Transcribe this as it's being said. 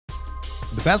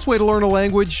The best way to learn a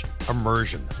language?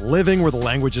 Immersion. Living where the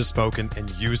language is spoken and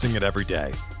using it every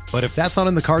day. But if that's not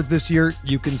in the cards this year,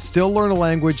 you can still learn a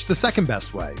language the second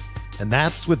best way, and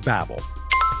that's with Babbel.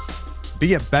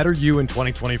 Be a better you in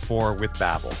 2024 with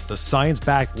Babbel, the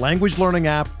science-backed language learning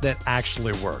app that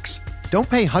actually works. Don't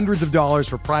pay hundreds of dollars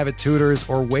for private tutors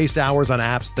or waste hours on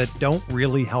apps that don't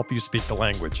really help you speak the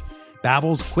language.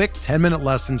 Babbel's quick 10-minute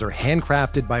lessons are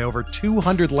handcrafted by over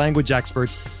 200 language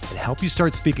experts and help you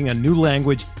start speaking a new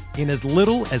language in as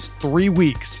little as 3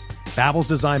 weeks. Babbel's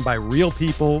designed by real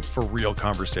people for real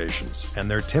conversations,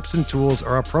 and their tips and tools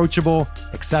are approachable,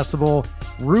 accessible,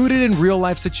 rooted in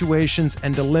real-life situations,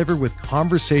 and delivered with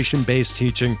conversation-based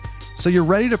teaching, so you're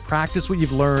ready to practice what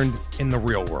you've learned in the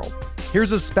real world.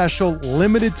 Here's a special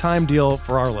limited-time deal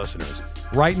for our listeners.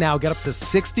 Right now, get up to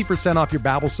 60% off your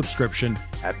Babbel subscription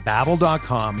at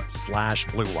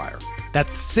babbel.com/Blue Wire.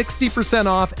 That's 60%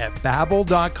 off at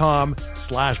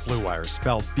babbel.com/Blue Wire,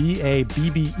 spelled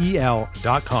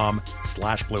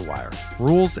BABBEL.com/Blue Wire.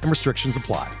 Rules and restrictions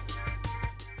apply.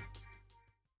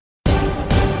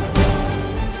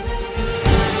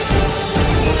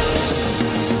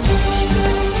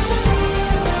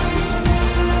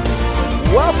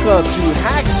 Welcome to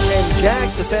Hacks and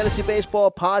Jacks, a fantasy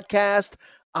baseball podcast.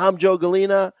 I'm Joe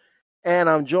Galena, and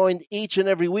I'm joined each and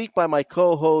every week by my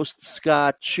co-host,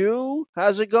 Scott Chu.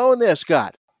 How's it going there,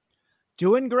 Scott?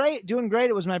 Doing great.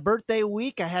 It was my birthday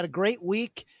week. I had a great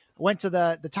week. Went to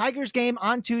the Tigers game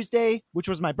on Tuesday, which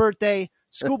was my birthday.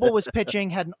 Skubal was pitching,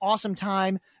 had an awesome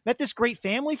time. Met this great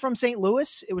family from St.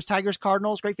 Louis. It was Tigers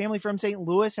Cardinals, great family from St.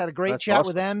 Louis. Had a great chat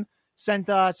with them. Sent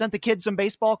the kids some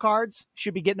baseball cards.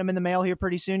 Should be getting them in the mail here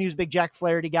pretty soon. He was a big Jack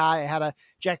Flaherty guy. I had a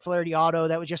Jack Flaherty auto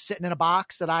that was just sitting in a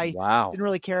box that I didn't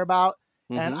really care about.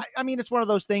 Mm-hmm. And I mean, it's one of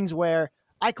those things where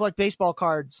I collect baseball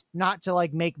cards not to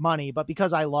like make money, but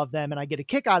because I love them and I get a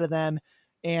kick out of them.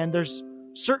 And there's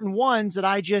certain ones that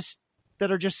are just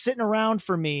sitting around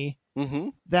for me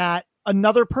that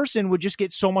another person would just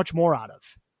get so much more out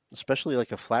of. Especially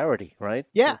like a Flaherty, right?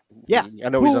 Yeah. I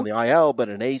know he's on the IL, but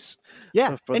an ace.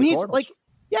 Yeah. And he's Cardinals.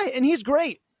 And he's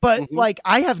great. But like,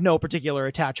 I have no particular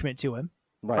attachment to him,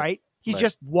 right? He's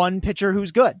just one pitcher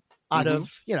who's good out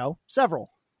of,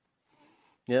 several.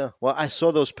 Yeah. Well, I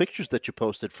saw those pictures that you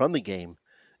posted from the game,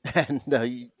 and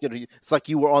it's like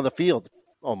you were on the field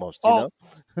almost.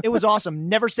 It was awesome.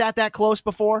 Never sat that close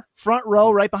before. Front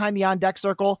row, right behind the on deck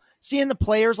circle. Seeing the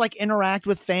players like interact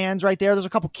with fans right there. There's a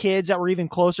couple kids that were even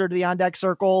closer to the on deck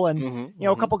circle, and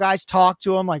a couple guys talked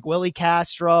to him, like Willie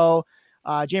Castro,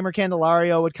 Jamer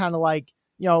Candelario would kind of like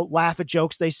laugh at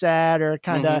jokes they said, or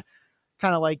kind of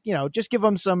like just give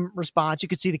them some response. You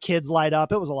could see the kids light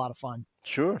up. It was a lot of fun.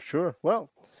 Sure.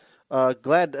 Well,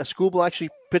 glad Skubal actually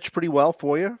pitched pretty well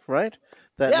for you, right?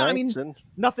 That night. I mean,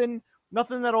 nothing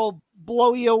that'll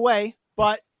blow you away,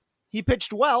 but he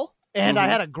pitched well, and I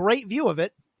had a great view of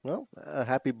it. Well,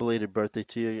 happy belated birthday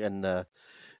to you. And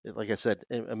like I said,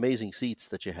 amazing seats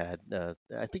that you had. I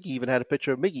think you even had a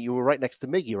picture of Miggy. You were right next to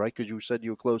Miggy, right? Because you said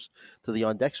you were close to the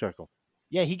on-deck circle.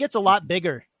 Yeah, he gets a lot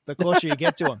bigger the closer you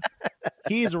get to him.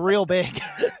 He's real big.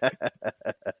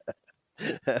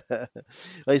 Well,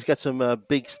 he's got some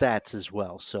big stats as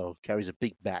well, so carries a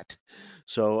big bat.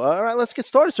 So, all right, let's get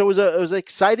started. So it was an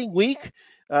exciting week.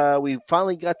 We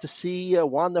finally got to see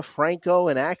Wander Franco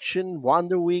in action.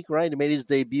 Wander Week, right? He made his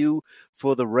debut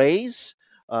for the Rays.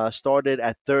 Started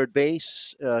at third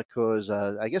base because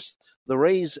I guess the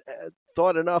Rays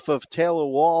thought enough of Taylor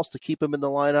Walls to keep him in the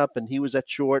lineup, and he was at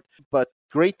short. But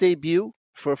great debut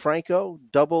for Franco,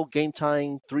 double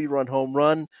game-tying 3-run home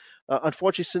run.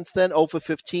 Unfortunately, since then, 0 for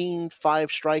 15, 5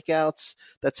 strikeouts.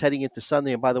 That's heading into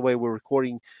Sunday. And by the way, we're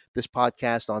recording this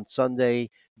podcast on Sunday,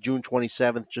 June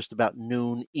 27th, just about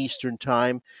noon Eastern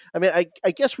time. I mean, I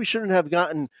guess we shouldn't have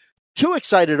gotten too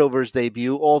excited over his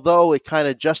debut, although it kind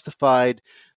of justified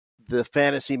the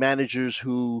fantasy managers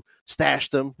who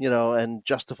stashed him, and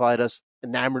justified us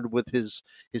enamored with his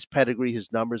pedigree,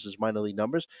 his numbers, his minor league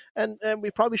numbers. And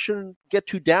we probably shouldn't get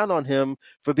too down on him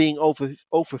for being 0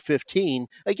 for 15,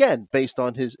 again, based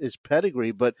on his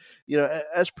pedigree. But,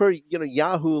 as per,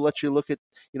 Yahoo lets you look at,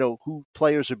 who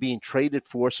players are being traded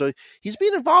for. So he's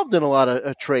being involved in a lot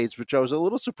of trades, which I was a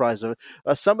little surprised of.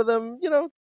 Some of them,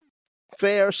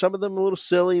 fair, some of them a little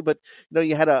silly, but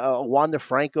you had a Wander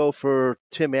Franco for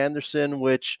Tim Anderson,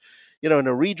 which in a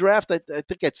redraft, I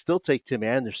think I'd still take Tim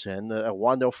Anderson. A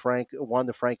Wander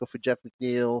Franco for Jeff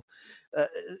McNeil. I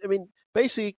mean,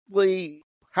 basically,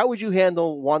 how would you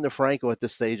handle Wander Franco at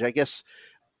this stage? I guess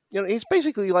he's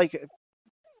basically like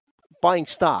buying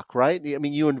stock, right? I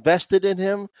mean, you invested in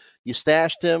him, you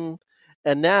stashed him,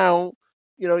 and now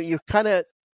you're kind of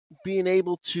being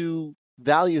able to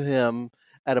value him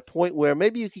at a point where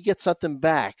maybe you could get something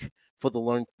back for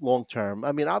the long term.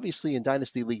 I mean, obviously in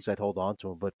dynasty leagues, I'd hold on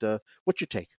to him, but what's your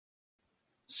take?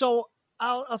 So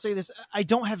I'll say this. I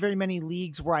don't have very many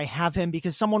leagues where I have him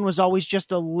because someone was always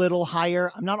just a little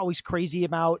higher. I'm not always crazy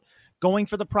about going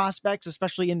for the prospects,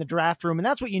 especially in the draft room. And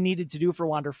that's what you needed to do for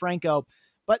Wander Franco.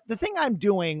 But the thing I'm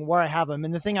doing where I have him,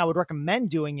 and the thing I would recommend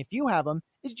doing if you have him,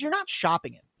 is you're not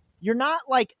shopping him. You're not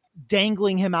like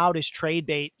dangling him out as trade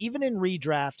bait, even in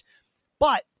redraft,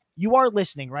 but you are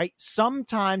listening, right?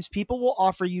 Sometimes people will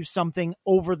offer you something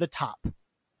over the top.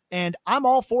 And I'm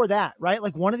all for that, right?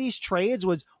 Like one of these trades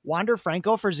was Wander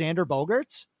Franco for Xander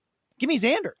Bogaerts. Give me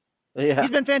Xander. Yeah.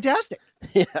 He's been fantastic,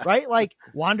 Yeah. right? Like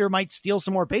Wander might steal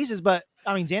some more bases, but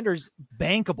I mean, Xander's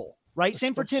bankable, right?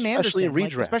 Same for Tim Especially Anderson. in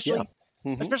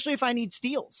redraft, Especially if I need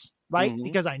steals, right? Mhm.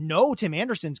 Because I know Tim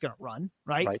Anderson's going to run,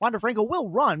 right? Right. Wander Franco will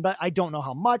run, but I don't know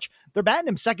how much. They're batting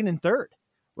him second and third,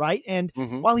 right? And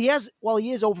Mhm. while he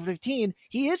is over 15,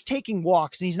 he is taking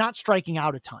walks and he's not striking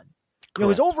out a ton. You know,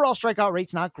 his Correct. overall strikeout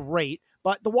rate's not great,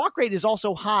 but the walk rate is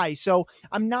also high. So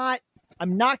I'm not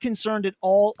concerned at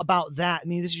all about that. I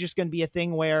mean, this is just going to be a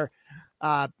thing where,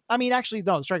 actually,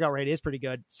 no, the strikeout rate is pretty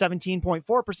good.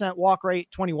 17.4% walk rate,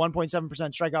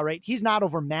 21.7% strikeout rate. He's not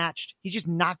overmatched. He's just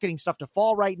not getting stuff to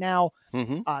fall right now.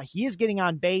 Mhm. He is getting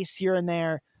on base here and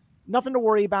there. Nothing to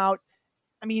worry about.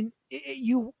 I mean,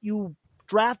 you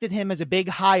drafted him as a big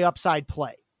high upside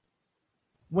play.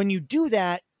 When you do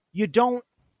that, you don't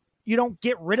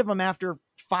get rid of him after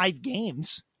 5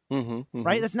 games, Mhm. Mhm.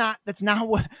 right? That's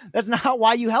not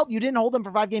why you help. You didn't hold him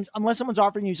for 5 games unless someone's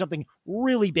offering you something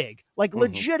really big, like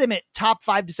legitimate top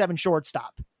 5 to 7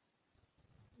 shortstop.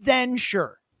 Then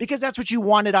sure, because that's what you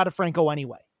wanted out of Franco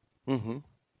anyway. Mhm.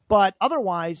 But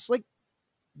otherwise, like,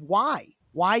 why?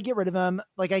 Why get rid of him?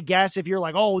 Like, I guess if you're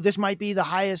like, oh, this might be the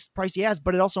highest price he has,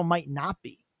 but it also might not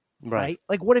be, right?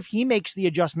 Like, what if he makes the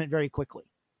adjustment very quickly?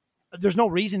 There's no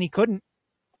reason he couldn't.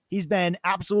 He's been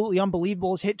absolutely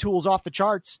unbelievable. His hit tool's off the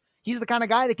charts. He's the kind of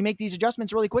guy that can make these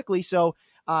adjustments really quickly. So,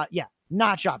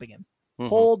 not shopping him. Mhm.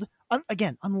 Hold,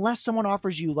 again, unless someone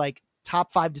offers you like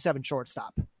top 5 to 7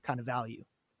 shortstop kind of value.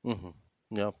 Mm-hmm.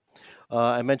 Yeah.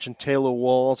 I mentioned Taylor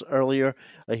Walls earlier.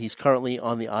 He's currently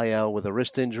on the IL with a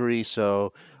wrist injury.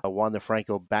 So Wander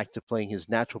Franco back to playing his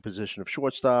natural position of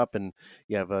shortstop. And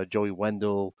you have Joey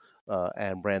Wendell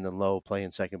and Brandon Lowe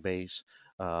playing second base.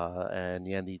 And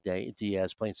Yandy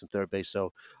Diaz playing some third base.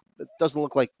 So it doesn't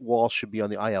look like Walls should be on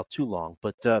the IL too long.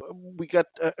 But we got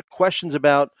questions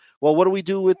about, well, what do we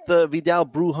do with Vidal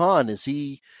Brujan? Is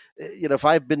he, if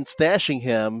I've been stashing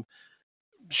him,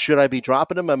 should I be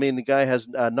dropping him? I mean, the guy has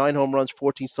 9 home runs,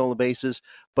 14 stolen bases,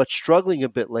 but struggling a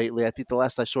bit lately. I think the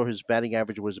last I saw his batting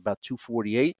average was about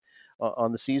 248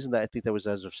 on the season. I think that was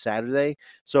as of Saturday.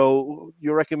 So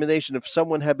your recommendation, if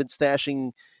someone had been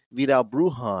stashing Vidal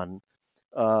Brujan,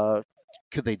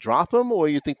 could they drop him? Or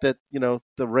you think that,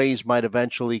 the Rays might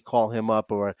eventually call him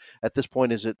up? Or at this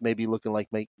point, is it maybe looking like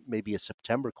maybe a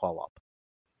September call up?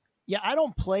 Yeah, I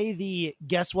don't play the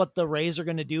guess what the Rays are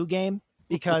going to do game,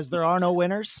 because there are no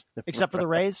winners except for the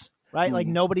Rays, right? Like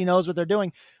nobody knows what they're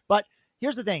doing. But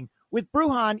here's the thing. With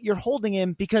Brujan, you're holding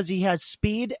him because he has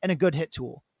speed and a good hit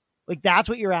tool. Like that's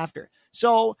what you're after.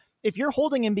 So if you're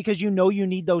holding him because you know you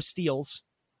need those steals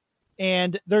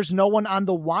and there's no one on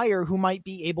the wire who might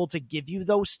be able to give you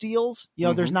those steals,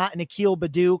 there's not an Akil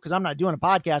Baddoo, because I'm not doing a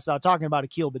podcast without talking about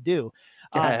Akil Baddoo.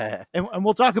 And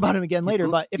we'll talk about him again later.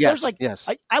 But if there's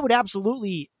I would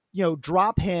absolutely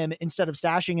drop him instead of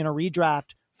stashing in a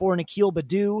redraft for an Akil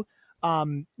Baddoo,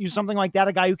 something like that,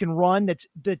 a guy who can run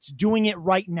that's doing it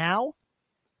right now,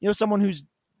 someone who's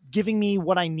giving me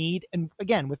what I need. And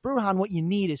again, with Brujan, what you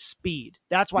need is speed.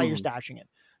 That's why you're stashing him.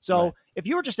 So if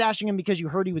you were just stashing him because you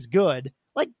heard he was good,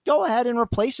 like go ahead and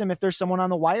replace him if there's someone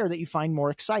on the wire that you find more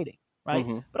exciting, right?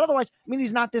 But otherwise,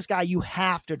 he's not this guy you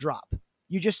have to drop.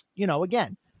 You just,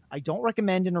 again, I don't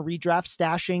recommend in a redraft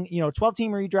stashing,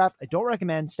 12-team redraft. I don't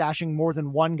recommend stashing more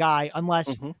than one guy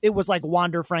unless it was like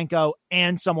Wander Franco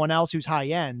and someone else who's high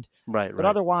end. Right. But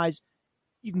otherwise,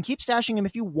 you can keep stashing him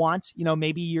if you want.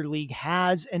 Maybe your league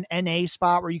has an NA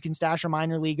spot where you can stash a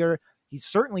minor leaguer. He's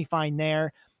certainly fine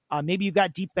there. Maybe you've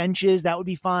got deep benches. That would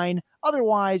be fine.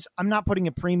 Otherwise, I'm not putting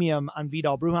a premium on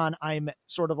Vidal Brujan. I'm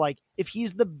sort of like, if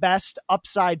he's the best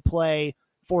upside play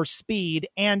for speed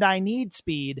and I need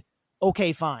speed,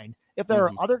 okay, fine. If there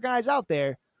are other guys out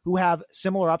there who have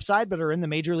similar upside but are in the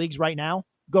major leagues right now,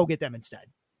 go get them instead.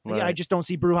 Right. I just don't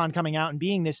see Brujan coming out and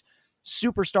being this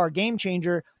superstar game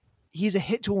changer. He's a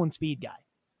hit tool and speed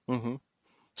guy.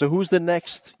 So who's the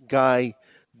next guy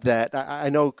that I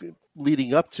know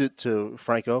leading up to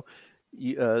Franco,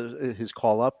 his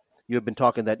call up, you have been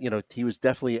talking that, he was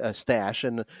definitely a stash.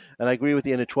 And I agree with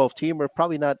you, in a 12-teamer,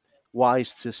 probably not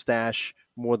wise to stash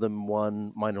more than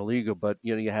one minor leaguer. But,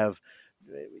 you have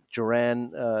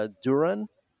Duran,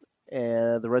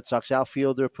 and the Red Sox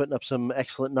outfielder, putting up some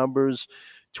excellent numbers,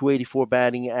 284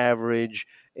 batting average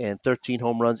and 13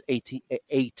 home runs,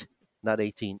 8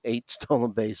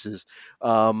 stolen bases.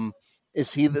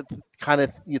 Is he the kind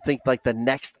of, you think, like the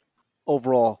next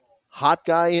overall hot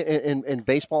guy in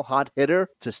baseball, hot hitter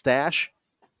to stash?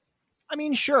 I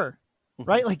mean, sure.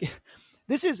 Right. Like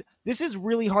this is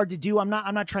really hard to do. I'm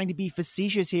not trying to be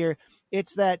facetious here.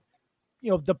 It's that,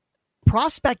 the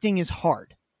prospecting is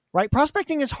hard, right?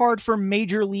 Prospecting is hard for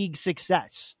major league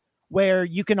success, where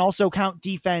you can also count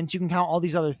defense. You can count all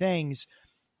these other things.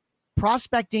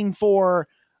 Prospecting for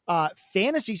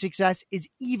fantasy success is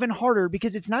even harder,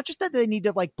 because it's not just that they need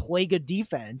to like play good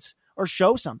defense or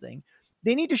show something.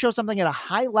 They need to show something at a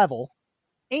high level,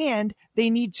 and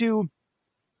they need to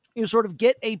sort of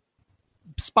get a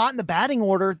spot in the batting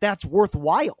order that's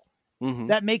worthwhile.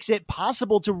 That makes it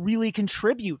possible to really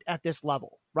contribute at this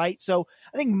level, right? So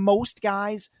I think most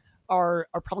guys are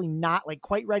probably not like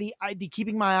quite ready. I'd be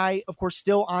keeping my eye, of course,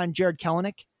 still on Jared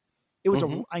Kelenic. It was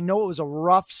I know it was a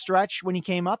rough stretch when he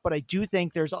came up, but I do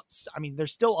think there's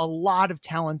still a lot of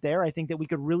talent there. I think that we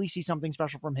could really see something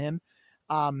special from him.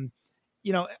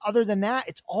 Other than that,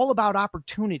 it's all about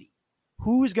opportunity.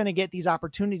 Who's going to get these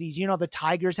opportunities? The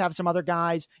Tigers have some other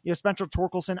guys. Spencer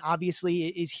Torkelson obviously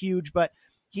is huge, but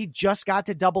he just got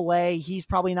to Double-A. He's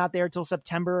probably not there till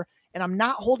September. And I'm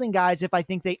not holding guys if I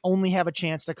think they only have a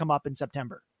chance to come up in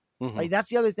September. Like, that's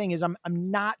the other thing, is I'm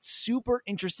not super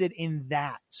interested in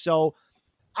that. So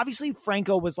obviously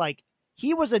Franco was like,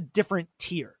 he was a different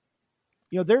tier.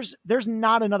 There's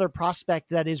not another prospect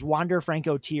that is Wander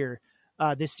Franco tier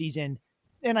this season.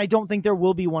 And I don't think there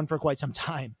will be one for quite some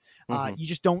time. You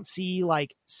just don't see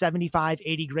like 75,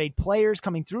 80 grade players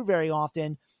coming through very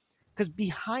often, because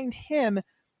behind him,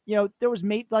 there's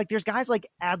guys like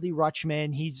Adley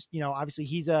Rutschman. He's, obviously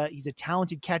he's a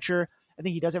talented catcher. I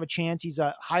think he does have a chance. He's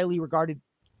a highly regarded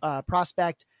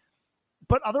prospect,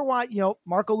 but otherwise,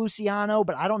 Marco Luciano,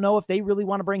 but I don't know if they really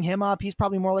want to bring him up. He's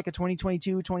probably more like a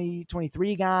 2022,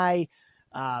 2023 guy.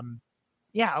 A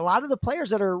lot of the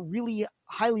players that are really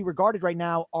highly regarded right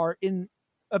now are in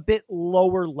a bit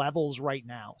lower levels right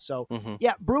now. So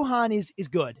Brujan is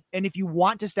good. And if you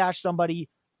want to stash somebody,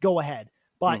 go ahead.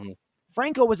 But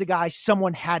Franco was a guy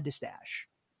someone had to stash.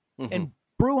 And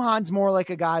Brujan's more like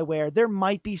a guy where there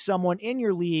might be someone in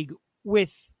your league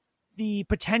with the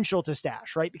potential to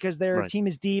stash, right? Because their team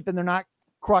is deep and they're not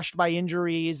crushed by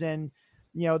injuries, and,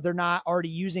 they're not already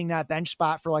using that bench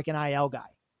spot for like an IL guy,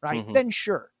 right? Then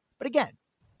sure. But again,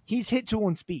 he's hit, tool,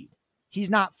 and speed. He's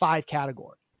not 5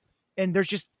 category. And there's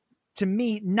just, to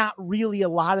me, not really a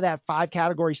lot of that 5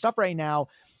 category stuff right now,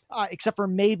 except for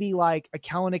maybe like a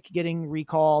Kelenic getting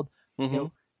recalled,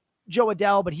 Joe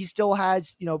Adele, but he still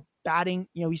has, batting,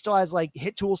 he still has like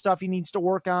hit tool stuff he needs to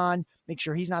work on, make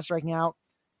sure he's not striking out.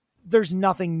 There's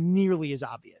nothing nearly as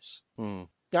obvious.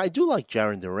 I do like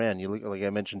Jarren Duran. You look, like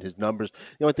I mentioned, his numbers.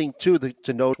 The only thing too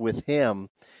to note with him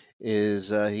is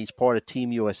he's part of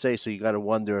Team USA, so you got to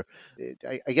wonder.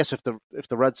 I guess if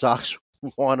the Red Sox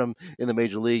want him in the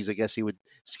major leagues, I guess he would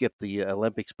skip the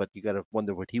Olympics. But you got to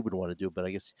wonder what he would want to do. But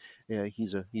I guess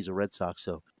he's a Red Sox,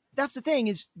 so. That's the thing,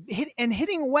 is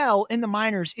hitting well in the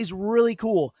minors is really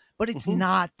cool, but it's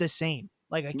not the same.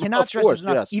 Like, I cannot stress this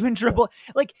enough. Yes. Even triple,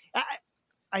 like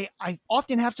I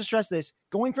often have to stress this.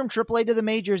 Going from AAA to the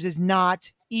majors is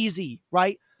not easy,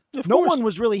 right? No one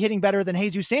was really hitting better than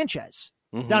Jesus Sanchez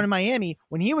down in Miami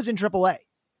when he was in AAA.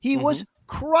 He was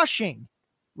crushing,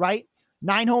 right?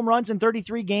 9 home runs in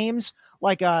 33 games,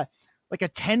 like a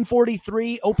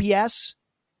 1043 OPS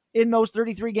in those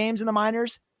 33 games in the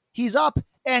minors. He's up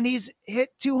and he's hit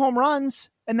 2 home runs,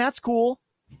 and that's cool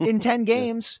in 10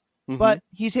 games, but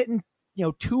he's hitting,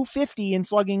 250 and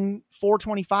slugging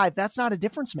 425. That's not a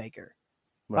difference maker,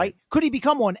 right? Could he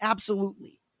become one?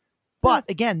 Absolutely. But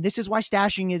again, this is why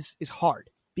stashing is hard,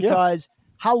 because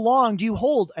how long do you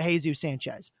hold a Jesus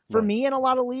Sanchez? For me, in a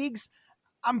lot of leagues,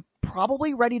 I'm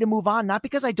probably ready to move on, not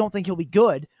because I don't think he'll be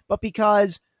good, but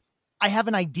because I have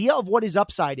an idea of what his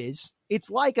upside is. It's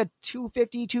like a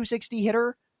 250, 260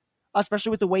 hitter, especially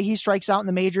with the way he strikes out in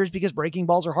the majors, because breaking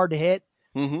balls are hard to hit.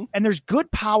 And there's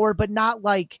good power, but not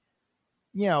like,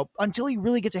 until he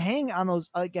really gets a handle on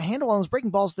those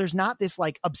breaking balls, there's not this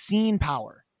like obscene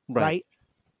power. Right.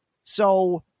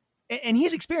 So, and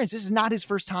he's experienced, this is not his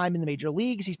first time in the major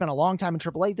leagues. He spent a long time in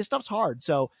AAA. This stuff's hard.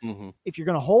 So if you're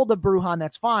going to hold a Brujan,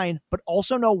 that's fine, but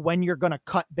also know when you're going to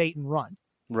cut bait and run.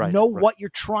 Know what you're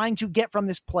trying to get from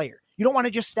this player. You don't want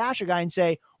to just stash a guy and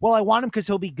say, well, I want him because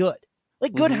he'll be good.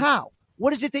 Like, good how?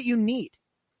 What is it that you need,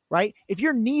 right? If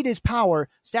your need is power,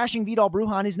 stashing Vidal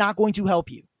Brujan is not going to help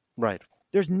you. Right.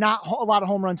 There's not a lot of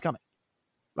home runs coming,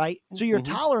 right? So your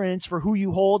tolerance for who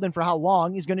you hold and for how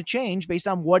long is going to change based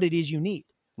on what it is you need.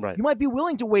 Right. You might be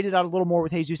willing to wait it out a little more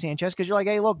with Jesus Sanchez because you're like,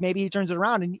 hey, look, maybe he turns it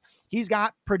around and he's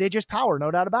got prodigious power, no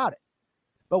doubt about it.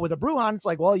 But with a Brujan, it's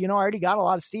like, well, I already got a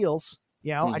lot of steals.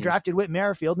 I drafted Whit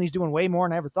Merrifield and he's doing way more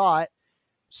than I ever thought.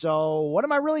 So what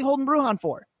am I really holding Brujan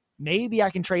for? Maybe I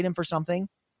can trade him for something.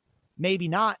 Maybe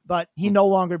not, but he no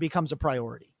longer becomes a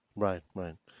priority. Right.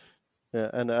 Yeah,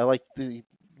 and I like the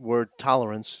word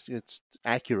tolerance. It's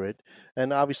accurate.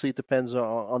 And obviously it depends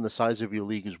on the size of your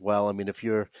league as well. I mean, if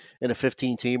you're in a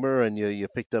 15-teamer and you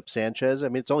picked up Sanchez, I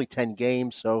mean, it's only 10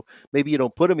 games, so maybe you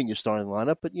don't put him in your starting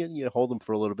lineup, but you hold him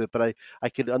for a little bit. But I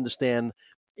could understand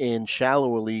in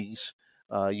shallower leagues,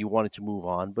 you wanted to move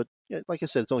on. But like I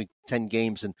said, it's only 10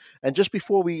 games. And just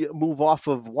before we move off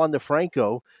of Wander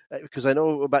Franco, because I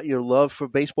know about your love for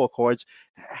baseball cards,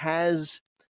 has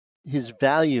his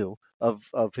value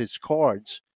of his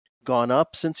cards gone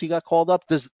up since he got called up?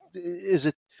 Does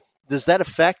that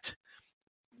affect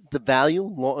the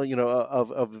value,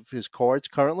 of his cards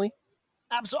currently?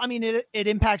 Absolutely. I mean, it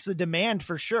impacts the demand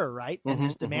for sure, right? And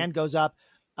as demand goes up,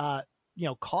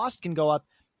 cost can go up.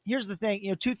 Here's the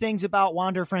thing, two things about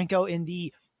Wander Franco in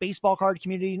the baseball card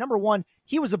community. Number one,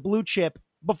 he was a blue chip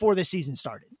before the season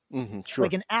started. Sure.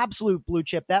 Like an absolute blue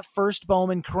chip. That first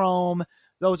Bowman Chrome,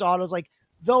 those autos, like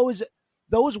those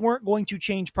weren't going to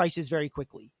change prices very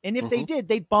quickly. And if they did,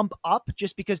 they'd bump up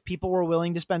just because people were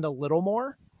willing to spend a little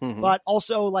more. But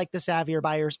also, like, the savvier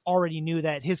buyers already knew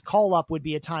that his call up would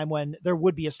be a time when there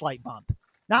would be a slight bump.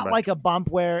 Not like a bump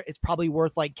where it's probably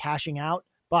worth like cashing out,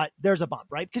 but there's a bump,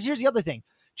 right? Because here's the other thing.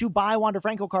 To buy Wander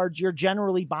Franco cards, you're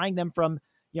generally buying them from,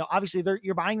 obviously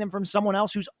you're buying them from someone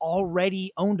else who's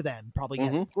already owned them, probably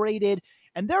get graded,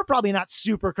 and they're probably not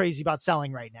super crazy about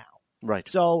selling right now. Right.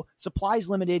 So supply's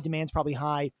limited, demand's probably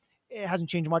high. It hasn't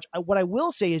changed much. What I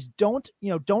will say is don't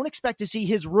expect to see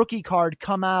his rookie card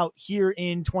come out here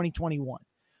in 2021.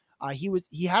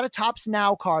 He had a Topps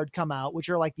Now card come out, which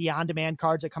are like the on-demand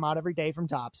cards that come out every day from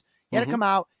Topps. He had to come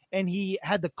out and he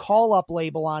had the call-up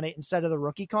label on it instead of the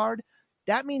rookie card.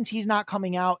 That means he's not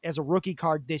coming out as a rookie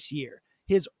card this year.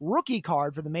 His rookie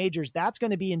card for the majors, that's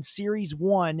going to be in Series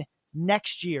 1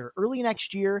 next year, early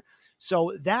next year.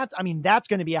 So that's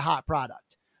going to be a hot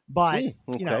product. But,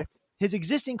 his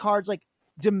existing cards, like,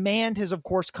 demand has, of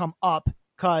course, come up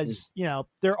because,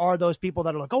 there are those people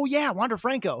that are like, oh, yeah, Wander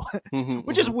Franco,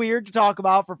 which is weird to talk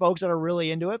about for folks that are really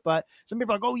into it. But some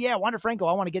people are like, oh, yeah, Wander Franco,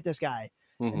 I want to get this guy.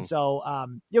 And so,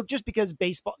 just because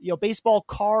baseball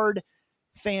card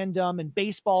fandom and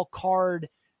baseball card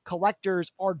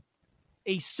collectors are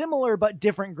a similar but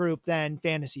different group than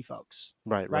fantasy folks.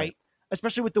 Right.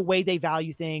 Especially with the way they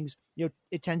value things.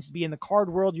 It tends to be in the card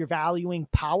world, you're valuing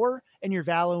power and you're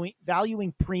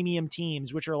valuing premium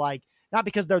teams, which are like, not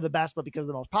because they're the best, but because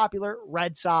they're the most popular.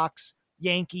 Red Sox,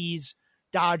 Yankees,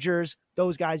 Dodgers,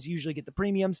 those guys usually get the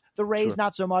premiums. The Rays,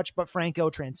 not so much, but Franco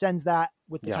transcends that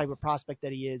with the type of prospect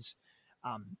that he is.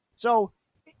 So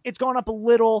it's gone up a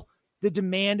little. The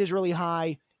demand is really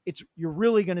high. You're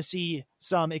really going to see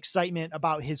some excitement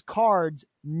about his cards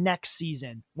next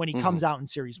season when he comes out in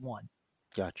Series 1.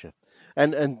 Gotcha.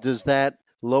 And does that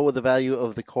lower the value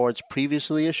of the cards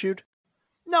previously issued?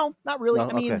 No, not really. No?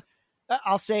 I mean,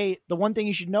 I'll say the one thing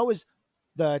you should know is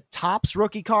the Topps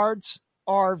rookie cards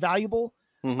are valuable.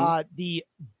 The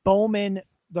Bowman,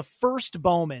 the first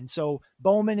Bowman. So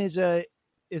Bowman is a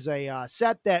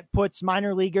set that puts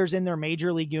minor leaguers in their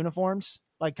major league uniforms,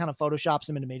 like kind of photoshops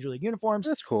them into major league uniforms.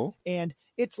 That's cool. And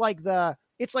it's like the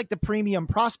premium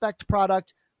prospect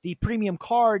product. The premium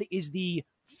card is the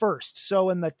first. So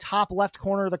in the top left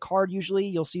corner of the card, usually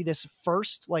you'll see this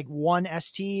first, like 1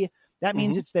 ST. That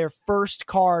means it's their first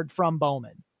card from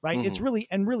Bowman, right? It's really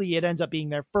it ends up being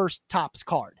their first Topps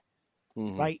card,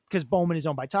 right? Because Bowman is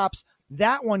owned by Topps.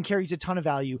 That one carries a ton of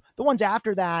value. The ones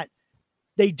after that,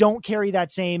 they don't carry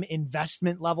that same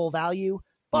investment level value,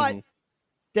 but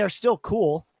they're still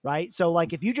cool, right? So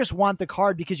like if you just want the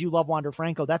card because you love Wander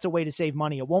Franco, that's a way to save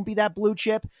money. It won't be that blue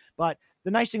chip, but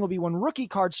the nice thing will be when rookie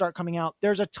cards start coming out,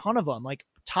 there's a ton of them. Like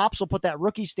Topps will put that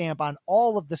rookie stamp on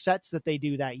all of the sets that they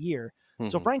do that year.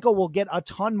 So Franco will get a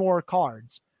ton more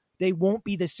cards. They won't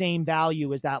be the same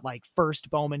value as that like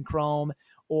first Bowman Chrome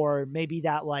or maybe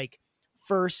that like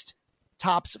first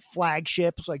Topps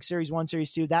flagships like Series 1,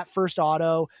 Series 2, that first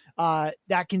auto.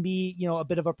 That can be, a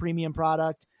bit of a premium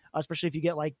product, especially if you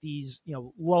get like these,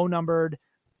 low numbered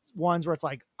ones where it's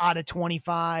like out of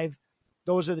 25.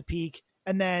 Those are the peak.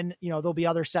 And then, there'll be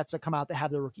other sets that come out that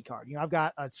have the rookie card. I've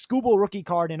got a Skubal rookie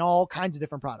card in all kinds of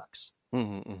different products.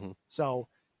 So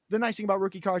the nice thing about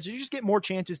rookie cards is you just get more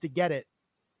chances to get it,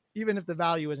 even if the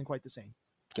value isn't quite the same.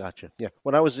 Gotcha. Yeah.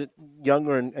 When I was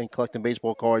younger and collecting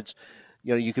baseball cards,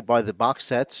 you could buy the box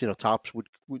sets. Topps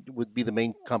would be the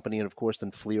main company, and of course,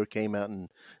 then Fleer came out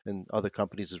and other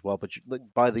companies as well. But you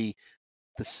buy the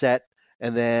set,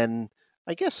 and then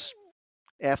I guess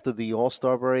after the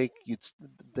All-Star break,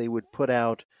 they would put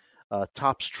out a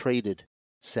Topps traded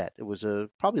set. It was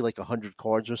probably like 100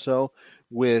 cards or so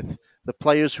with the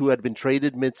players who had been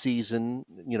traded midseason,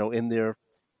 in their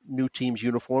new team's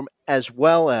uniform, as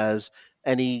well as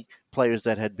any players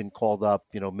that had been called up,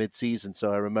 midseason.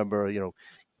 So I remember,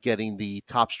 getting the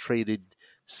Topps traded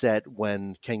set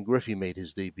when Ken Griffey made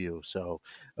his debut. So,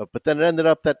 but then it ended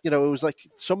up that, it was like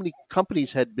so many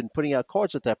companies had been putting out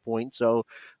cards at that point. So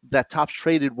that Topps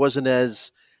traded wasn't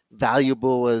as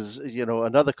valuable as,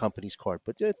 another company's card.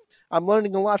 But I'm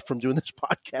learning a lot from doing this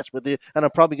podcast with you, and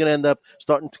I'm probably going to end up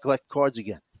starting to collect cards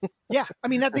again. Yeah. I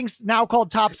mean, that thing's now called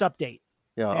Topps Update.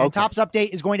 Yeah, and okay. Topps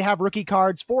Update is going to have rookie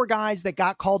cards for guys that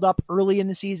got called up early in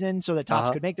the season so that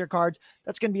Topps could make their cards.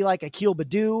 That's going to be like Akil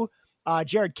Baddoo,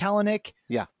 Jared Kelenic.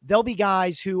 Yeah. They'll be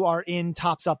guys who are in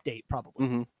Topps Update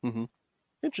probably.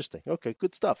 Interesting. Okay,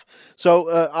 good stuff. So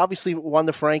obviously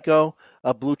Wander Franco,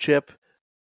 a blue chip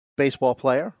baseball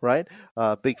player, right?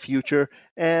 Big future.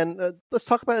 And let's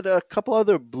talk about a couple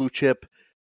other blue chip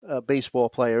baseball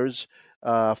players.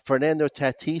 Fernando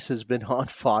Tatis has been on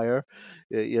fire,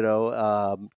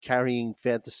 carrying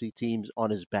fantasy teams on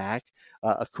his back.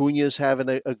 Acuna's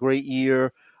having a great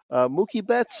year. Mookie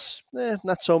Betts,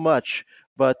 not so much.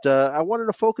 But I wanted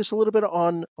to focus a little bit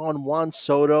on Juan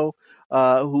Soto,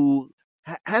 who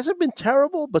hasn't been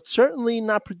terrible, but certainly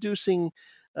not producing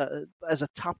as a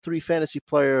top 3 fantasy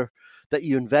player that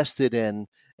you invested in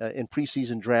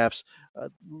preseason drafts.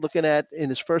 Looking at in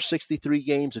his first 63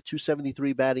 games, a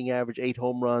 273 batting average, 8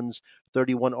 home runs,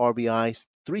 31 RBIs,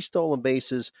 3 stolen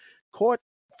bases, caught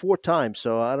 4 times.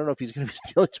 So I don't know if he's going to be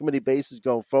stealing too many bases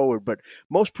going forward, but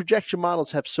most projection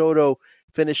models have Soto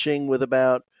finishing with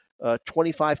about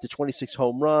 25 to 26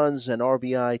 home runs and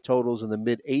RBI totals in the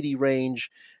mid 80 range.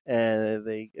 And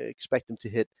they expect him to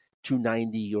hit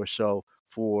 290 or so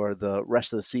for the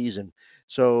rest of the season.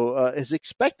 So his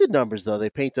expected numbers, though, they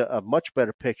paint a much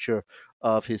better picture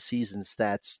of his season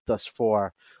stats thus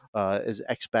far. His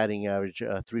batting average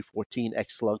 314,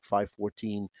 slug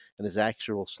 514, and his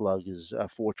actual slug is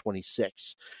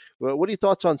 426. Well, what are your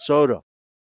thoughts on Soto?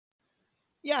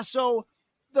 Yeah, so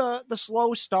the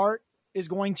slow start is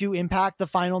going to impact the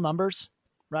final numbers,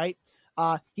 right?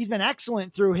 He's been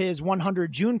excellent through his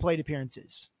 100 June plate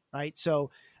appearances, right?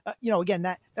 So again,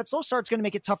 that slow start's going to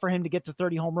make it tough for him to get to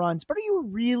 30 home runs. But are you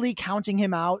really counting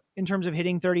him out in terms of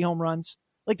hitting 30 home runs?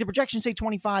 Like the projections say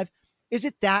 25. Is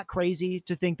it that crazy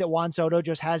to think that Juan Soto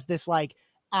just has this like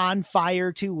on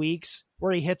fire 2 weeks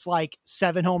where he hits like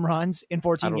 7 home runs in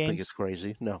 14 games? I don't think it's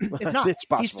crazy. No, it's not. It's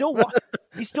possible.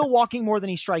 He's still walking more than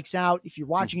he strikes out. If you're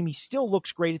watching him, he still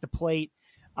looks great at the plate.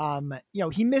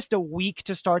 He missed a week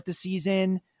to start the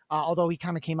season, although he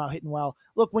kind of came out hitting well.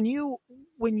 Look, when you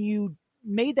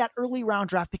made that early round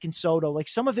draft pick in Soto, like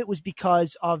some of it was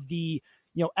because of the,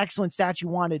 excellent stats you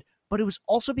wanted, but it was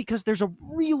also because there's a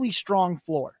really strong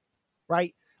floor,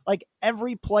 right? Like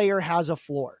every player has a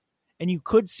floor and you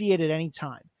could see it at any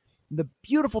time. The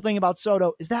beautiful thing about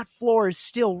Soto is that floor is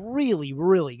still really,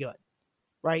 really good,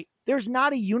 right? There's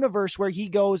not a universe where he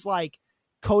goes like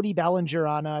Cody Bellinger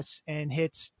on us and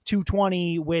hits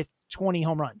 220 with 20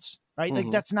 home runs, right? Like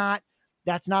that's not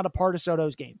a part of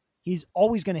Soto's game. He's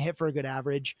always going to hit for a good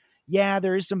average. Yeah,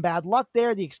 there is some bad luck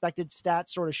there. The expected stats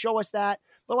sort of show us that.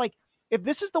 But like, if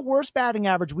this is the worst batting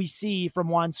average we see from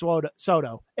Juan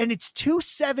Soto, and it's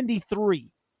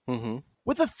 273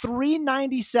 with a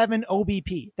 397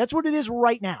 OBP, that's what it is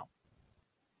right now.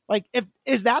 Like,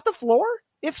 is that the floor?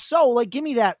 If so, like, give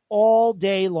me that all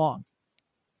day long.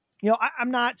 I'm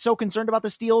not so concerned about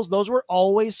the steals. Those were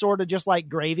always sort of just like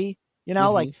gravy,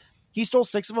 like, he stole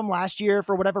 6 of them last year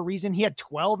for whatever reason. He had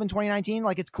 12 in 2019.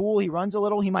 Like, it's cool. He runs a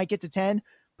little. He might get to 10,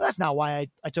 but that's not why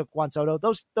I took Juan Soto.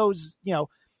 Those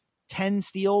 10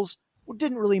 steals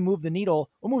didn't really move the needle.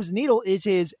 What moves the needle is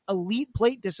his elite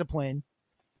plate discipline,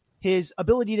 his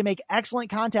ability to make excellent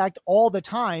contact all the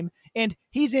time. And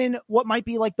he's in what might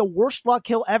be like the worst luck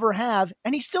he'll ever have.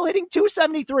 And he's still hitting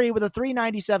 273 with a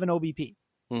 397 OBP.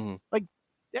 Like,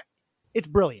 it's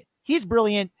brilliant. He's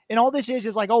brilliant. And all this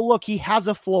is like, oh, look, he has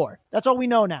a floor. That's all we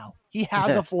know now. He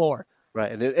has a floor.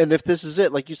 Right. And if this is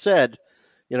it, like you said,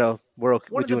 we're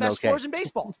one of the best floors in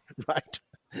baseball. Right.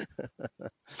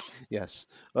 Yes.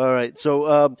 All right.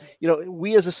 So,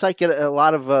 we as a site get a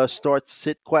lot of start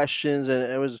sit questions,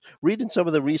 and I was reading some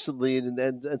of them recently,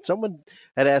 and someone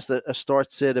had asked a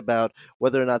start sit about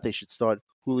whether or not they should start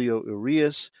Julio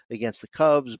Urias against the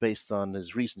Cubs based on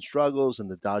his recent struggles and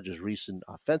the Dodgers' recent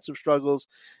offensive struggles.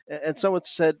 And someone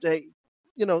said, hey,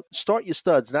 start your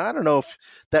studs. Now, I don't know if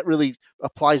that really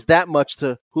applies that much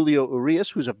to Julio Urias,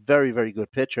 who's a very, very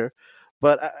good pitcher.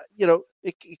 But,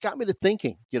 it got me to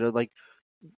thinking,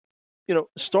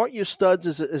 start your studs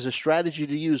as a strategy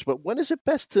to use, but when is it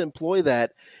best to employ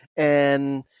that?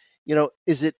 And,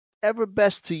 is it ever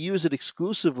best to use it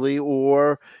exclusively,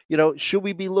 or, should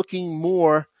we be looking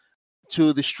more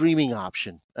to the streaming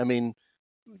option? I mean,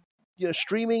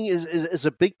 streaming is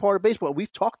a big part of baseball.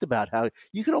 We've talked about how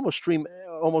you can almost stream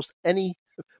almost any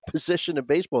position in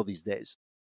baseball these days.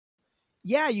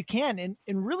 Yeah, you can.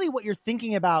 And really what you're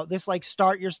thinking about, this like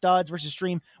start your studs versus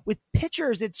stream. With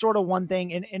pitchers, it's sort of one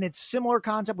thing. And it's similar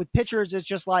concept with pitchers. It's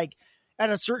just like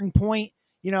at a certain point,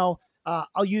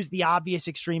 I'll use the obvious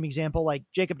extreme example, like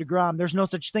Jacob deGrom. There's no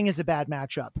such thing as a bad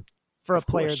matchup for a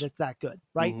player that's that good,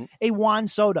 right? Mm-hmm. A Juan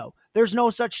Soto. There's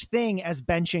no such thing as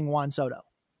benching Juan Soto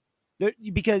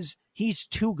because he's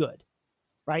too good,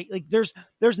 right? Like there's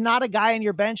not a guy on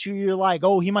your bench who you're like,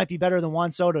 oh, he might be better than Juan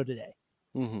Soto today.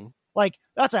 Mm-hmm. Like,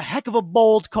 that's a heck of a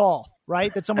bold call,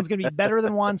 right? That someone's going to be better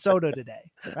than Juan Soto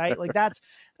today, right? Like, that's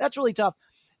really tough.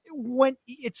 When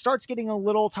it starts getting a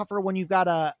little tougher when you've got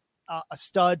a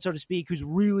stud, so to speak, who's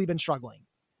really been struggling,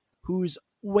 who's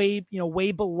way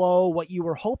below what you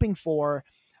were hoping for.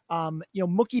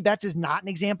 Mookie Betts is not an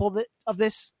example of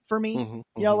this for me.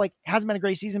 Mm-hmm, like, hasn't been a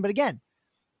great season. But again,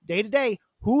 day to day,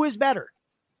 who is better?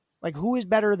 Like, who is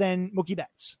better than Mookie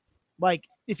Betts? Like,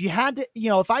 if you had to,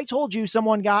 if I told you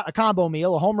someone got a combo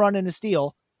meal, a home run and a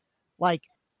steal, like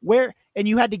where, and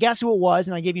you had to guess who it was,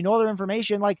 and I gave you no other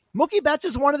information, like Mookie Betts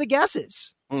is one of the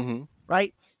guesses, mm-hmm.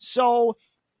 right? So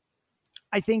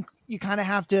I think you kind of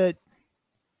have to,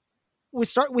 we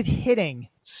start with hitting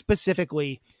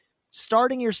specifically,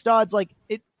 starting your studs. Like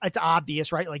it's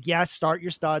obvious, right? Like, yes, start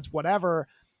your studs, whatever.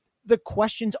 The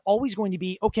question's always going to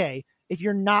be, okay, if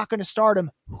you're not going to start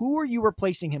him, who are you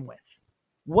replacing him with?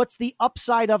 What's the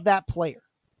upside of that player,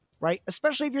 right?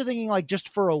 Especially if you're thinking like just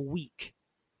for a week,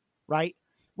 right?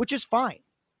 Which is fine.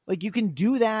 Like you can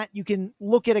do that. You can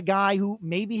look at a guy who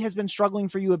maybe has been struggling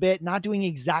for you a bit, not doing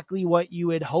exactly what you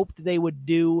had hoped they would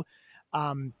do.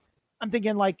 I'm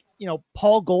thinking like,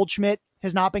 Paul Goldschmidt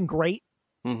has not been great.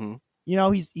 Mm-hmm.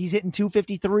 He's hitting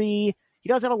 253. He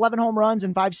does have 11 home runs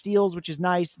and 5 steals, which is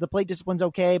nice. The plate discipline's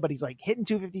okay, but he's like hitting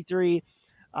 253,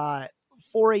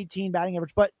 418 batting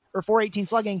average, or 418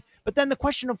 slugging. But then the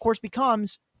question, of course,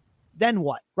 becomes, then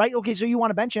what, right? Okay, so you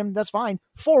want to bench him. That's fine.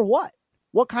 For what?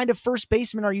 What kind of first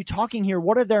baseman are you talking here?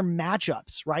 What are their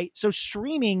matchups, right? So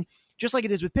streaming, just like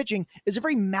it is with pitching, is a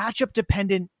very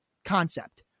matchup-dependent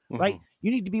concept, right? Mm-hmm.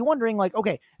 You need to be wondering, like,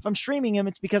 okay, if I'm streaming him,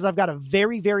 it's because I've got a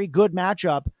very, very good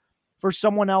matchup for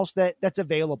someone else that's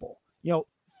available.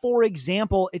 For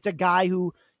example, it's a guy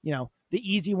who, the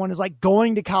easy one is like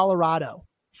going to Colorado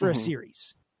for mm-hmm. a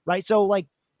series, right? So, like,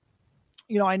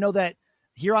 I know that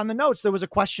here on the notes, there was a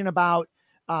question about,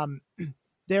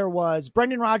 there was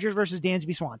Brendan Rodgers versus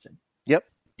Dansby Swanson. Yep.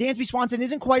 Dansby Swanson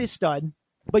isn't quite a stud,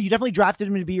 but you definitely drafted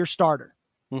him to be your starter,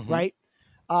 mm-hmm. right?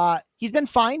 He's been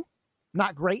fine,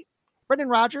 not great. Brendan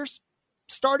Rodgers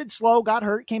started slow, got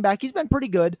hurt, came back. He's been pretty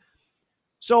good.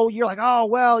 So you're like, oh,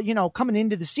 well, coming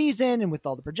into the season and with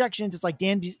all the projections, it's like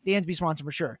Dansby Swanson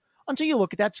for sure. Until you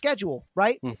look at that schedule,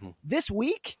 right? Mm-hmm. This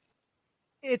week,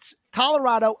 it's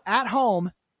Colorado at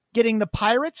home getting the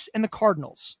Pirates and the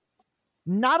Cardinals.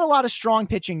 Not a lot of strong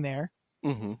pitching there.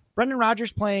 Mm-hmm. Brendan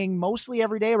Rodgers playing mostly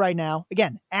every day right now.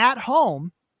 Again, at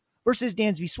home versus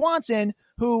Dansby Swanson,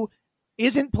 who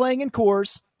isn't playing in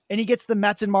Coors, and he gets the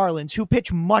Mets and Marlins, who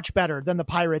pitch much better than the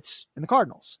Pirates and the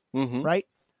Cardinals, mm-hmm. right?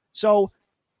 So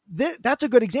that's a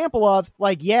good example of,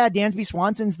 like, yeah, Dansby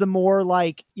Swanson's the more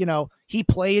like, he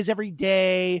plays every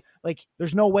day. Like,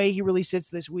 there's no way he really sits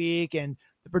this week, and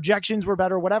the projections were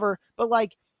better, whatever. But,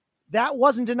 like, that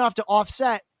wasn't enough to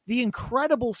offset the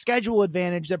incredible schedule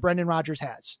advantage that Brendan Rodgers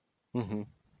has, mm-hmm.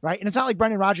 right? And it's not like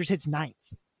Brendan Rodgers hits 9th.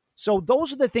 So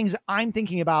those are the things that I'm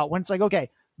thinking about when it's like, okay,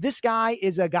 this guy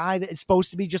is a guy that is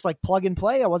supposed to be just like plug and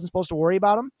play. I wasn't supposed to worry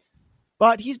about him,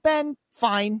 but he's been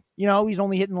fine. He's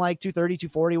only hitting like 230,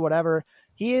 240, whatever.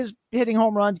 He is hitting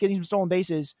home runs, getting some stolen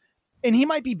bases, and he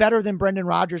might be better than Brendan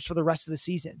Rodgers for the rest of the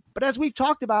season. But as we've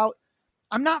talked about,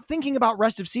 I'm not thinking about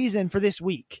rest of season for this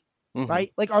week. Mm-hmm.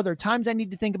 Right? Like, are there times I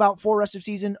need to think about for rest of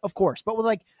season? Of course. But with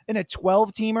like in a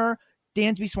 12-teamer,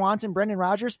 Dansby Swanson, Brendan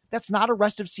Rodgers, that's not a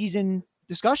rest of season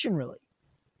discussion, really.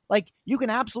 Like, you can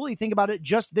absolutely think about it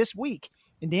just this week.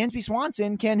 And Dansby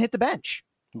Swanson can hit the bench.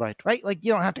 Right. Like,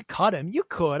 you don't have to cut him. You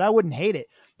could. I wouldn't hate it.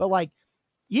 But, like,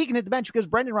 he can hit the bench because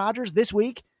Brendan Rodgers this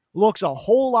week looks a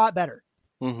whole lot better.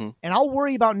 Mm-hmm. And I'll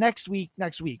worry about next week,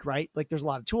 right? Like, there's a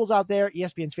lot of tools out there.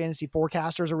 ESPN's Fantasy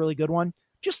Forecaster is a really good one.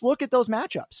 Just look at those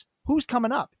matchups. Who's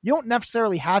coming up? You don't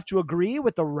necessarily have to agree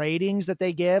with the ratings that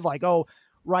they give. Like, oh,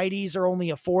 righties are only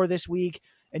a 4 this week,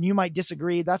 and you might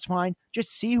disagree. That's fine.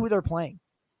 Just see who they're playing.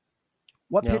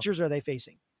 What pitchers are they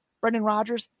facing? Brendan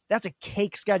Rodgers, that's a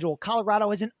cake schedule. Colorado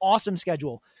has an awesome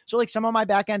schedule. So, like, some of my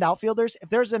back-end outfielders, if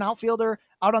there's an outfielder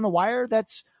out on the wire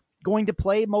that's going to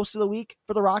play most of the week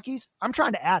for the Rockies, I'm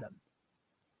trying to add him.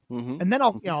 Mm-hmm. And then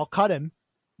I'll cut him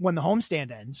when the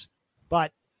homestand ends.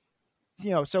 But,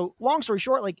 so long story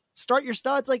short, like, start your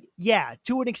studs, like, yeah,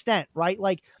 to an extent, right?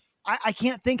 Like, I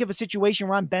can't think of a situation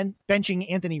where I'm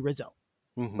benching Anthony Rizzo,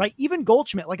 right? Even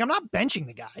Goldschmidt, like, I'm not benching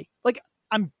the guy. Like,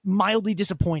 I'm mildly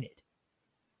disappointed.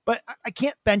 But I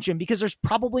can't bench him because there's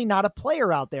probably not a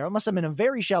player out there, unless I'm in a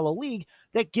very shallow league,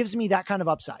 that gives me that kind of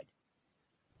upside.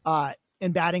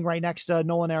 And batting right next to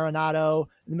Nolan Arenado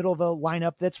in the middle of a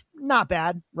lineup that's not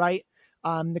bad, right?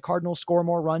 The Cardinals score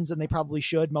more runs than they probably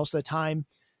should most of the time.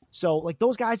 So, like,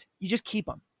 those guys, you just keep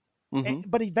them.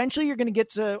 But eventually you're going to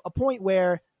get to a point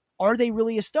where, are they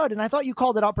really a stud? And I thought you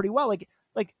called it out pretty well. Like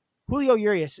Julio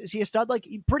Urias, is he a stud? Like,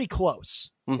 pretty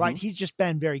close, right? He's just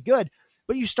been very good.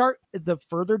 But you start, the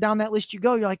further down that list you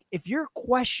go, you're like, if you're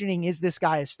questioning, is this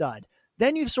guy a stud?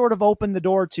 Then you've sort of opened the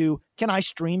door to, can I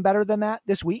stream better than that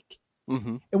this week?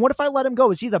 And what if I let him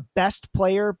go? Is he the best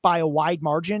player by a wide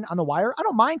margin on the wire? I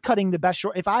don't mind cutting the best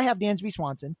short. If I have Dansby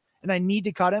Swanson and I need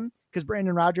to cut him because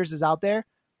Brandon Rodgers is out there,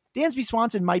 Dansby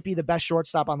Swanson might be the best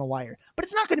shortstop on the wire, but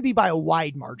it's not going to be by a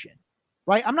wide margin,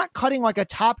 right? I'm not cutting like a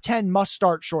top 10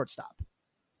 must-start shortstop.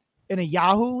 In a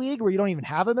Yahoo league where you don't even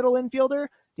have a middle infielder,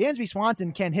 Dansby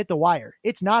Swanson can hit the wire.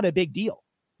 It's not a big deal.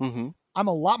 I'm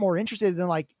a lot more interested in,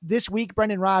 like, this week,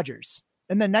 Brendan Rodgers.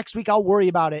 And then next week, I'll worry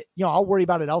about it. I'll worry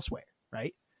about it elsewhere,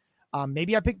 right?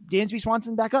 Maybe I pick Dansby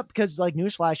Swanson back up because, like,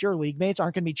 newsflash, your league mates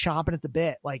aren't going to be chomping at the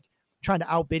bit, like, trying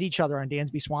to outbid each other on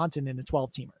Dansby Swanson in a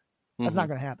 12-teamer. That's not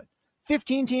going to happen.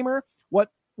 15-teamer, what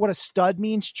a stud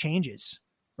means changes,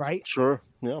 right? Sure,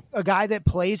 yeah. A guy that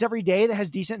plays every day that has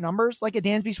decent numbers, like a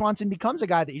Dansby Swanson, becomes a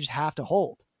guy that you just have to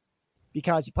hold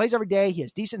because he plays every day. He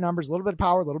has decent numbers, a little bit of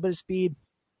power, a little bit of speed.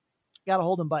 Got to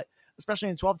hold him. But especially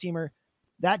in a 12-teamer,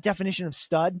 that definition of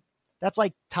stud, that's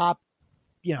like top,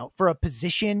 for a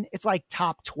position, it's like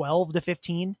top 12 to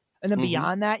 15. And then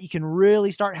beyond that, you can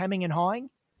really start hemming and hawing,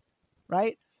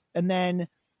 right? And then,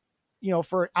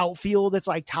 for outfield, it's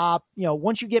like top,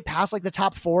 once you get past like the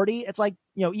top 40, it's like,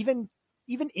 even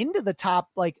into the top,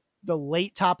 like the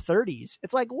late top 30s,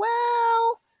 it's like,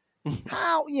 well,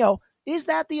 how, is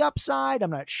that the upside?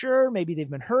 I'm not sure. Maybe they've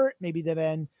been hurt. Maybe they've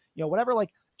been, whatever. Like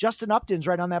Justin Upton's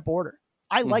right on that border.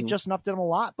 I like Justin Upton a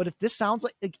lot, but if this sounds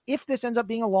like if this ends up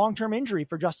being a long-term injury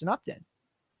for Justin Upton,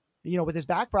 with his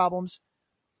back problems,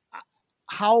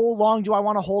 how long do I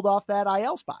want to hold off that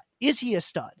IL spot? Is he a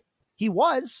stud? He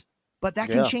was, but that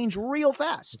can change real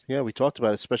fast. Yeah, we talked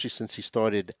about it, especially since he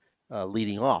started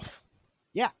leading off.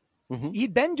 Yeah.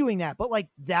 He'd been doing that, but like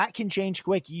that can change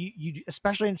quick. You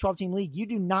especially in a 12-team league, you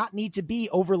do not need to be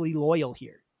overly loyal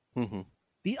here.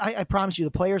 I promise you,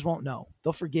 the players won't know.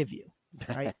 They'll forgive you,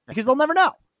 right? Because they'll never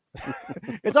know.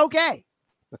 It's okay.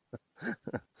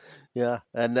 Yeah,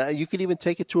 and you could even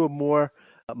take it to a more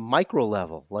micro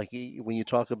level, like when you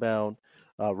talk about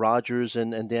Rodgers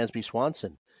and Dansby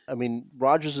Swanson. I mean,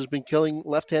 Rodgers has been killing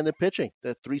left-handed pitching,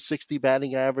 that 360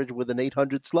 batting average with an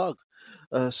 800 slug.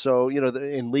 So,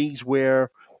 in leagues where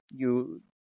you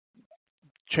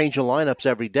change your lineups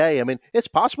every day, I mean, it's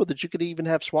possible that you could even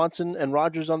have Swanson and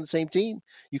Rodgers on the same team.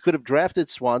 You could have drafted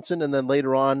Swanson and then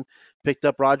later on picked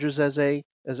up Rodgers as a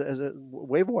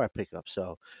waiver wire pickup.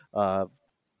 So,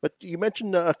 but you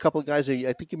mentioned a couple of guys.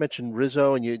 I think you mentioned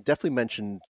Rizzo, and you definitely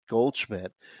mentioned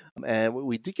Goldschmidt. And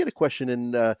we did get a question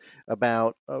in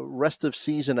about rest of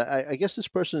season. I guess this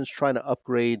person is trying to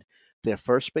upgrade their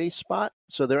first base spot.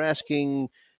 So they're asking,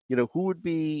 who would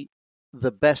be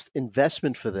the best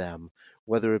investment for them,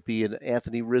 whether it be an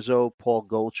Anthony Rizzo, Paul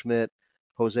Goldschmidt,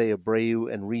 Jose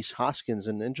Abreu, and Rhys Hoskins.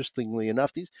 And interestingly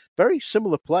enough, these very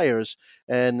similar players,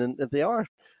 and they are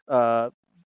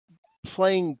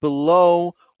playing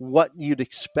below what you'd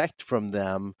expect from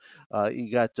them.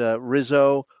 You got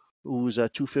Rizzo, who's a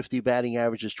 250 batting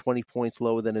average, is 20 points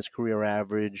lower than his career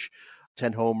average,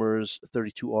 10 homers,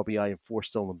 32 RBI, and 4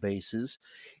 stolen bases.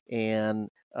 And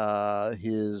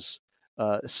his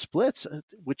splits,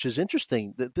 which is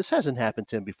interesting. This hasn't happened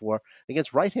to him before.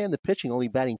 Against right-handed pitching, only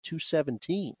batting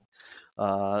 .217.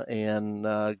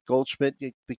 And Goldschmidt,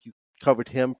 I think you covered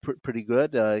him pretty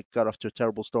good. Got off to a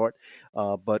terrible start,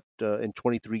 but in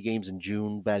 23 games in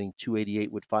June, batting .288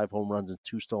 with 5 home runs and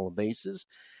 2 stolen bases.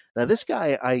 Now, this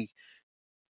guy,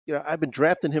 I've been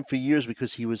drafting him for years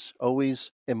because he was always,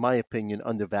 in my opinion,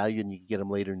 undervalued, and you can get him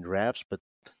later in drafts, but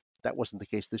that wasn't the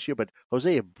case this year. But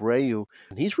Jose Abreu,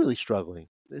 he's really struggling.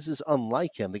 This is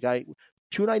unlike him. The guy,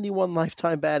 291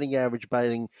 lifetime batting average,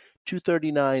 batting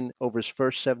 .239 over his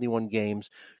first 71 games.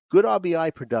 Good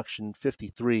RBI production,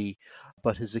 53,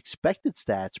 but his expected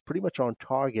stats pretty much on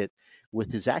target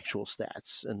with his actual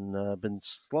stats, and been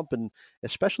slumping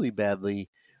especially badly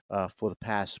for the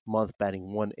past month, batting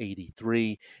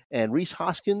 .183. And Rhys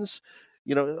Hoskins,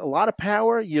 a lot of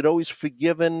power. You'd always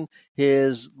forgiven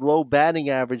his low batting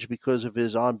average because of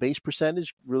his on-base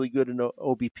percentage, really good in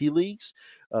OBP leagues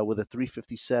with a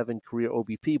 .357 career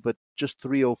OBP, but just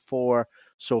 .304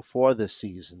 so far this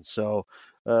season. So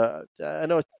I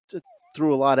know it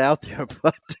threw a lot out there,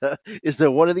 but is there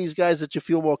one of these guys that you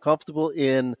feel more comfortable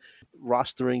in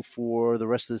rostering for the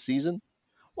rest of the season?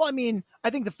 Well, I mean, I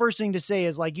think the first thing to say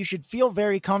is, you should feel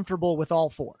very comfortable with all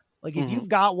 4. If you've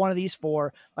got one of these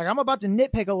 4, I'm about to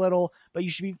nitpick a little, but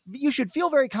you should feel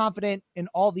very confident in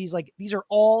all these. These are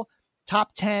all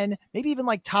top 10, maybe even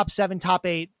top 7, top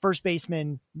 8 first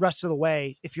baseman rest of the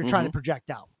way if you're trying to project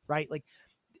out, right?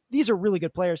 These are really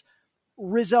good players.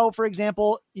 Rizzo, for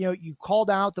example, you called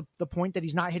out the point that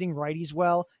he's not hitting righties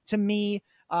well. To me,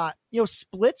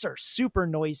 splits are super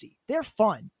noisy. They're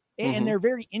fun and they're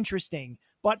very interesting.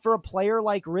 But for a player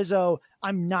like Rizzo,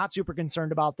 I'm not super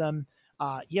concerned about them.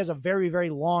 He has a very, very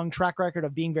long track record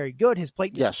of being very good. His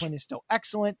plate discipline is still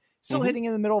excellent. Still hitting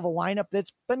in the middle of a lineup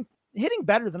that's been hitting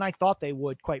better than I thought they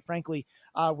would, quite frankly,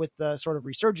 with the sort of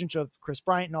resurgence of Chris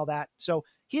Bryant and all that. So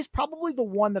he's probably the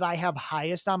one that I have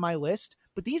highest on my list.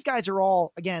 But these guys are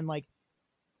all, again, if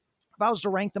I was to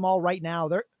rank them all right now,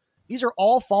 these are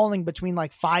all falling between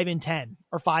 5 and 10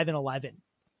 or 5 and 11,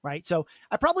 right? So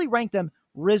I probably rank them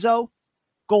Rizzo,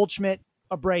 Goldschmidt,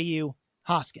 Abreu,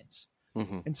 Hoskins.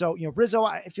 And so, Rizzo,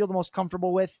 I feel the most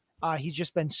comfortable with. He's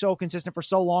just been so consistent for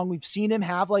so long. We've seen him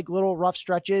have little rough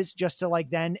stretches just to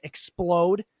then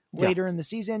explode later in the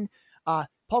season.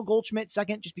 Paul Goldschmidt,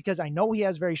 second, just because I know he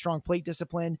has very strong plate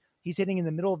discipline. He's hitting in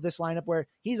the middle of this lineup where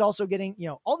he's also getting,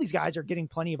 all these guys are getting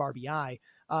plenty of RBI.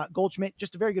 Goldschmidt,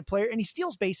 just a very good player, and he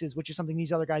steals bases, which is something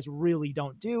these other guys really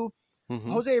don't do.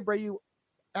 Jose Abreu,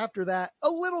 after that, a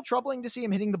little troubling to see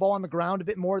him hitting the ball on the ground a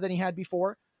bit more than he had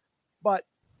before. But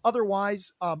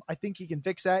otherwise, I think he can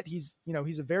fix that. He's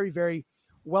a very, very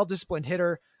well-disciplined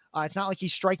hitter. It's not like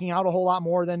he's striking out a whole lot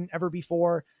more than ever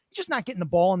before. He's just not getting the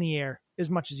ball in the air as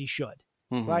much as he should,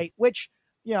 right? Which,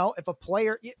 if a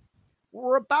player,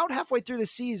 we're about halfway through the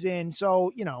season,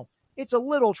 so, it's a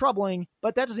little troubling,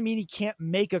 but that doesn't mean he can't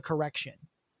make a correction.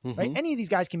 Right? Any of these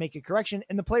guys can make a correction,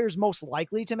 and the players most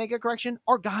likely to make a correction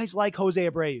are guys like Jose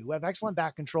Abreu, who have excellent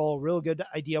back control, real good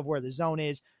idea of where the zone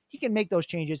is. He can make those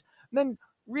changes. And then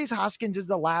Rhys Hoskins is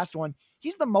the last one.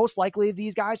 He's the most likely of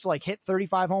these guys to hit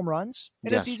 35 home runs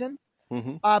in a season.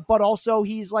 But also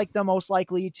he's the most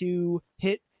likely to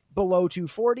hit below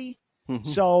 240.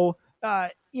 So,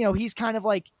 he's kind of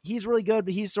he's really good,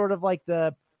 but he's sort of what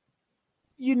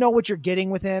you're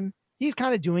getting with him. He's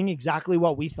kind of doing exactly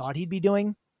what we thought he'd be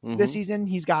doing this season.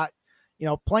 He's got,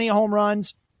 plenty of home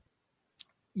runs.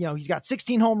 He's got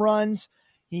 16 home runs.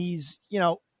 He's,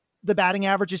 the batting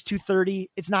average is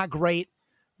 230. It's not great,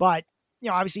 but,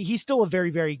 obviously he's still a very,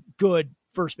 very good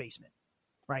first baseman,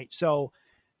 right? So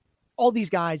all these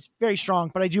guys, very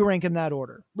strong, but I do rank him that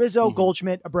order. Rizzo,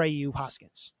 Goldschmidt, Abreu,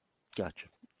 Hoskins. Gotcha.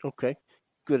 Okay.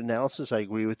 Good analysis. I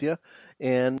agree with you.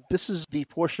 And this is the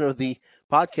portion of the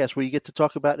podcast where you get to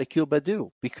talk about Akil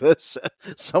Baddoo, because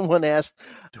someone asked,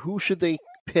 who should they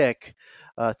pick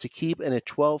to keep in a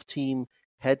 12-team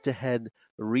head-to-head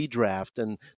redraft?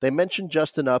 And they mentioned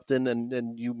Justin Upton,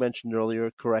 and you mentioned earlier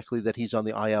correctly that he's on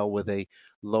the IL with a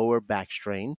lower back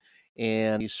strain.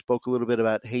 And you spoke a little bit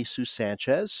about Jesus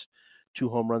Sanchez, 2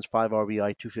 home runs, 5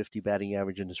 RBI, 250 batting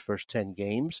average in his first 10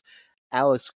 games.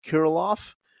 Alex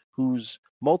Kirilloff, who's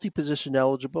multi-position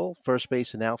eligible, first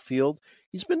base and outfield.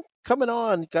 He's been coming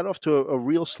on, got off to a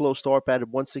real slow start,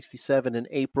 batted 167 in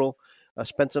April,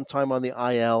 spent some time on the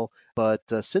IL, but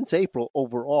since April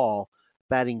overall,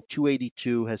 batting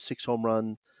 282, has 6 home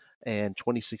runs and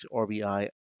 26 RBI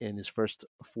in his first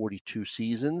 42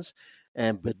 seasons.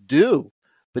 And Baddoo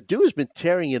has been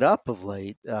tearing it up of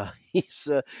late.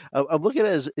 I'm looking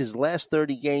at his last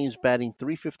 30 games, batting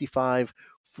 355,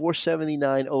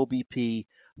 479 OBP,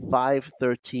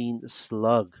 .513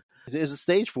 slug. There's a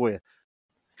stage for you.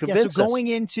 Convince us. Going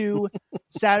into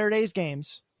Saturday's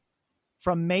games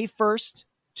from May 1st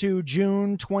to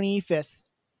June 25th,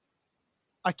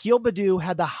 Akil Baddoo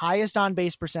had the highest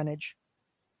on-base percentage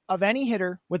of any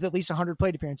hitter with at least 100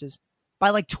 plate appearances by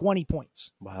like 20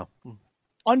 points. Wow.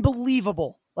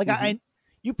 Unbelievable. Like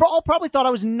you all probably thought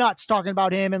I was nuts talking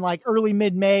about him in like early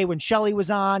mid-May when Shelley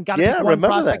was on, got to pick one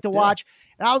prospect to watch.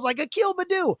 And I was like, Akil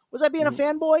Baddoo. Was I being a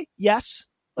fanboy? Yes.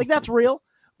 Like that's real.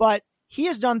 But he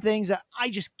has done things that I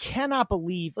just cannot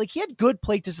believe. Like he had good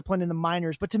plate discipline in the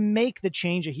minors, but to make the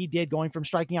change that he did going from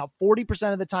striking out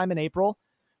 40% of the time in April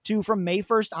to from May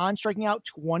 1st on striking out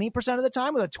 20% of the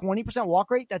time with a 20% walk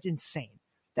rate, that's insane.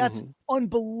 That's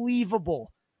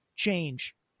unbelievable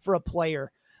change for a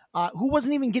player who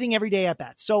wasn't even getting everyday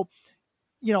at-bats. So,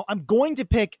 I'm going to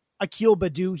pick Akil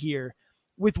Baddoo here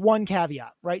with one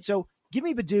caveat, right? So give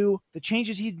me Baddoo, the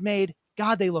changes he's made.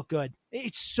 God, they look good.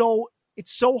 It's so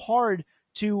hard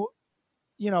to,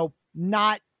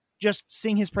 not just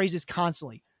sing his praises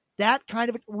constantly.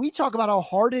 We talk about how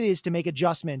hard it is to make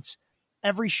adjustments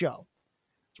every show.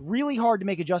 It's really hard to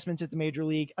make adjustments at the major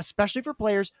league, especially for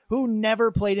players who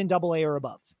never played in AA or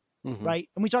above, right?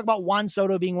 And we talk about Juan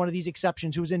Soto being one of these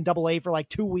exceptions who was in AA for like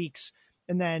 2 weeks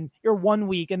or 1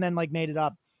 week and then like made it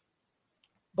up.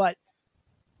 But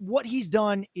what he's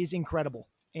done is incredible.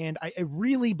 And I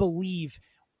really believe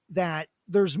that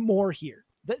there's more here.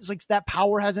 That's like that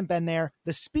power hasn't been there.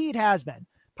 The speed has been.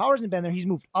 Power hasn't been there. He's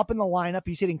moved up in the lineup.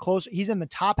 He's hitting closer. He's in the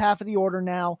top half of the order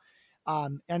now.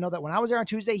 I know that when I was there on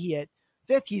Tuesday, he hit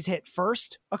 5th. He's hit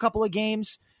 1st a couple of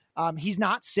games. He's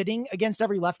not sitting against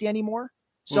every lefty anymore.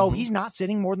 So he's not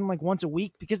sitting more than like once a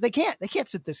week because they can't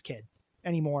sit this kid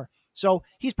anymore. So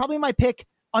he's probably my pick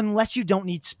unless you don't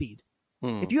need speed.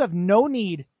 If you have no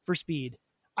need for speed,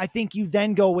 I think you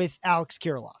then go with Alex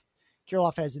Kirilloff.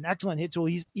 Kirilloff has an excellent hit tool.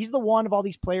 He's the one of all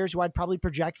these players who I'd probably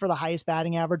project for the highest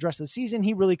batting average rest of the season.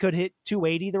 He really could hit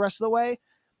 280 the rest of the way.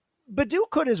 Baddoo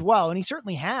could as well, and he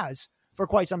certainly has for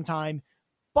quite some time.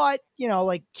 But,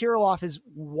 like Kirilloff is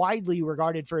widely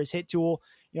regarded for his hit tool,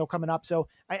 coming up. So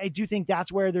I do think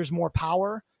that's where there's more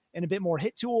power and a bit more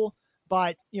hit tool.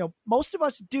 But, most of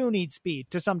us do need speed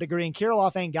to some degree, and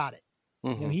Kirilloff ain't got it.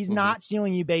 He's not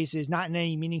stealing you bases, not in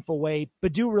any meaningful way.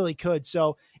 Baddoo really could.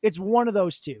 So it's one of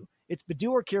those two. It's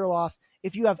Baddoo or Kirilloff.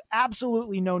 If you have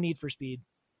absolutely no need for speed,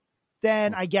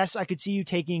 then I guess I could see you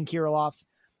taking Kirilloff.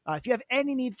 If you have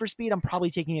any need for speed, I'm probably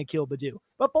taking Akil Baddoo.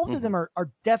 But both of them are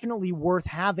definitely worth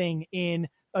having in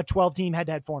a 12-team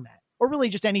head-to-head format, or really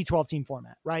just any 12-team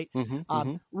format, right?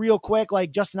 Real quick,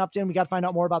 like Justin Upton, we got to find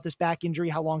out more about this back injury.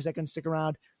 How long is that going to stick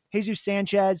around? Jesus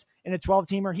Sanchez in a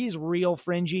 12-teamer, he's real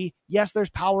fringy. Yes, there's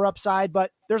power upside,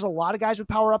 but there's a lot of guys with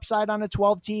power upside on a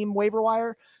 12-team waiver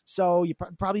wire, so you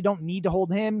probably don't need to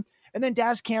hold him. And then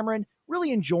Daz Cameron,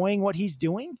 really enjoying what he's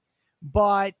doing,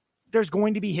 but there's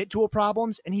going to be hit tool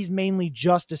problems, and he's mainly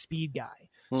just a speed guy.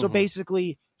 So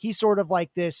basically, he's sort of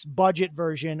like this budget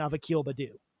version of Akil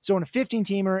Baddoo. So in a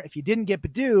 15-teamer, if you didn't get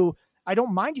Baddoo, I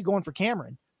don't mind you going for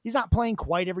Cameron. He's not playing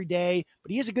quite every day,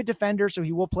 but he is a good defender, so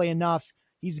he will play enough.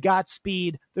 He's got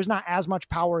speed. There's not as much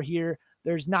power here.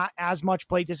 There's not as much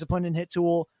plate discipline and hit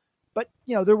tool, but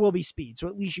there will be speed. So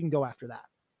at least you can go after that.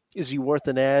 Is he worth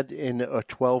an ad in a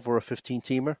 12 or a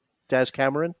 15-teamer? Daz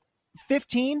Cameron?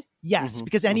 15? Yes,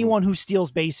 because anyone who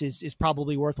steals bases is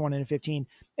probably worth one in a 15.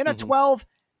 In a 12,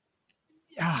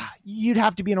 you'd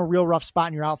have to be in a real rough spot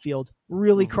in your outfield,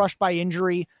 really crushed by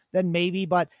injury, then maybe,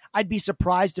 but I'd be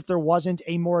surprised if there wasn't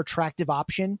a more attractive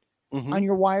option on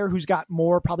your wire who's got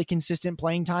more probably consistent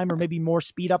playing time or maybe more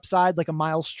speed upside, like a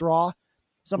Miles Straw,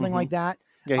 something like that.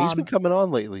 Yeah, he's been coming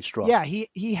on lately, Straw. Yeah,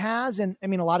 he has. And I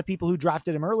mean, a lot of people who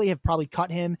drafted him early have probably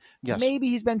cut him. Yes. Maybe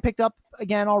he's been picked up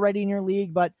again already in your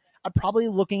league, but I'm probably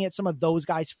looking at some of those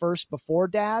guys first before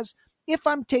Daz. If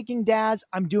I'm taking Daz,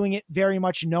 I'm doing it very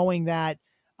much knowing that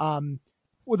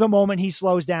with the moment he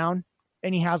slows down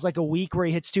and he has like a week where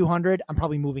he hits 200, I'm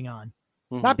probably moving on.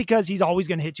 Not because he's always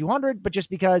going to hit 200, but just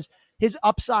because his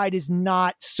upside is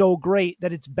not so great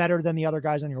that it's better than the other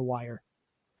guys on your wire.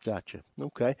 Gotcha.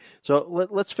 Okay. So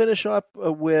let's finish up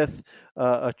with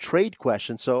a trade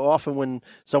question. So often when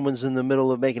someone's in the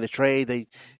middle of making a trade, they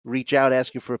reach out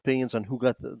asking for opinions on who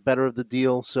got the better of the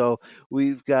deal. So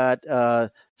we've got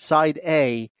side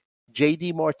A,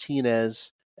 JD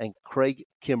Martinez and Craig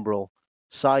Kimbrell.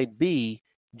 Side B,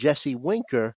 Jesse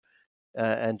Winker.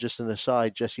 And just an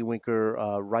aside, Jesse Winker,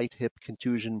 right hip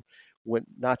contusion. We're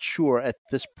not sure at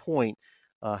this point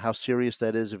how serious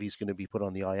that is, if he's going to be put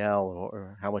on the IL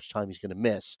or how much time he's going to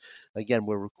miss. Again,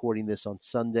 we're recording this on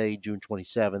Sunday, June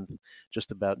 27th,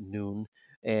 just about noon.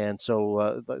 And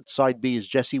so side B is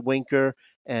Jesse Winker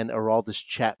and Aroldis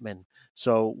Chapman.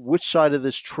 So which side of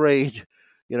this trade,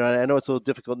 I know it's a little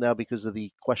difficult now because of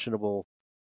the questionable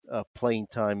playing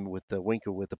time with the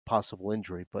Winker with a possible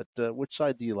injury, but which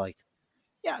side do you like?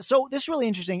 Yeah, so this is really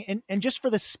interesting. And just for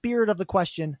the spirit of the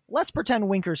question, let's pretend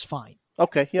Winker's fine.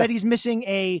 Okay, yeah. That he's missing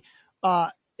an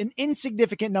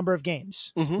insignificant number of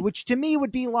games, which to me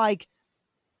would be like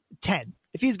 10.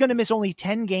 If he's going to miss only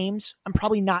 10 games, I'm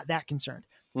probably not that concerned.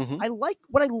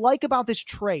 What I like about this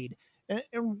trade,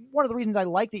 and one of the reasons I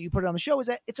like that you put it on the show is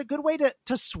that it's a good way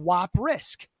to swap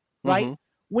risk, right?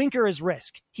 Winker is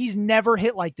risk. He's never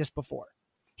hit like this before.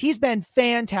 He's been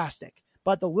fantastic,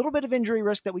 but the little bit of injury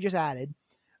risk that we just added,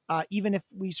 even if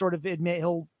we sort of admit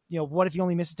what if he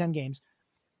only misses 10 games?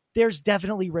 There's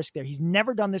definitely risk there. He's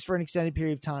never done this for an extended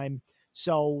period of time,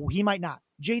 so he might not.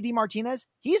 JD Martinez,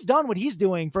 he's done what he's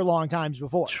doing for long times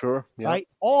before. Sure. Yeah. Right?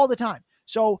 All the time.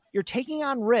 So you're taking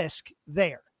on risk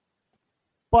there.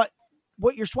 But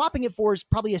what you're swapping it for is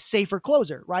probably a safer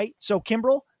closer, right? So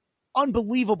Kimbrel,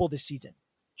 unbelievable this season.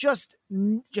 Just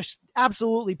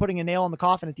absolutely putting a nail in the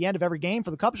coffin at the end of every game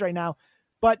for the Cubs right now.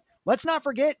 But let's not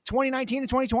forget 2019 to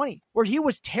 2020, where he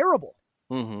was terrible.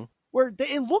 Where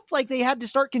it looked like they had to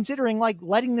start considering like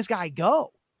letting this guy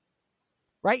go,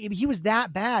 right? He was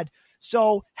that bad.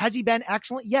 So has he been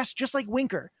excellent? Yes, just like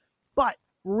Winker. But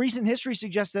recent history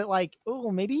suggests that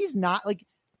maybe he's not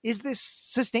is this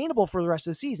sustainable for the rest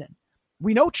of the season?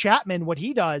 We know Chapman, what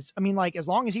he does. I mean, as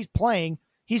long as he's playing,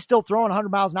 he's still throwing 100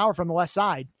 miles an hour from the left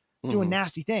side, doing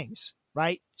nasty things,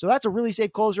 right? So that's a really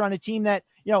safe closer on a team that,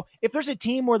 if there's a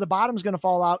team where the bottom's going to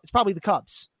fall out, it's probably the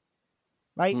Cubs.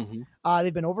 Right?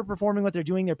 They've been overperforming what they're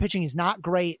doing. Their pitching is not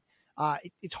great.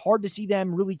 It's hard to see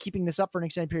them really keeping this up for an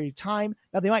extended period of time.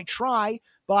 Now they might try,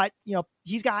 but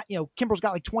Kimbrel's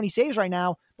got 20 saves right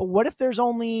now, but what if there's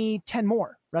only 10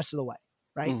 more rest of the way,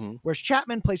 right? Whereas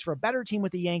Chapman plays for a better team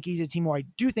with the Yankees, a team where I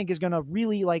do think is going to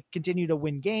really continue to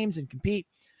win games and compete.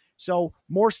 So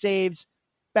more saves,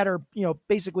 better,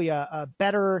 basically a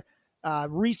better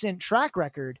recent track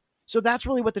record. So that's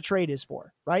really what the trade is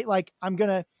for, right?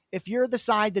 If you're the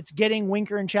side that's getting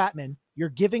Winker and Chapman, you're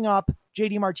giving up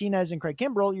JD Martinez and Craig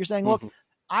Kimbrel. You're saying, look,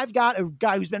 I've got a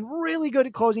guy who's been really good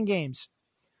at closing games.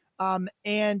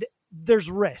 And there's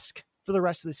risk for the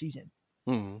rest of the season.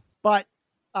 But,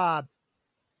 I'm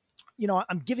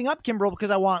giving up Kimbrel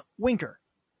because I want Winker,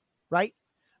 right?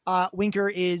 Winker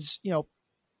is,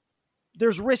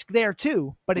 there's risk there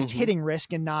too, but it's hitting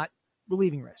risk and not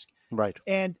relieving risk. Right.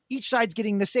 And each side's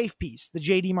getting the safe piece, the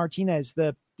JD Martinez,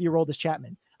 the Aroldis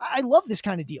Chapman. I love this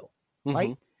kind of deal,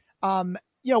 right?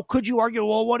 Could you argue,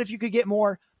 well, what if you could get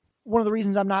more? One of the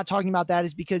reasons I'm not talking about that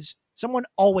is because someone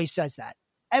always says that.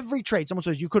 Every trade, someone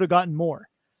says you could have gotten more.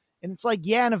 And it's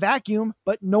in a vacuum,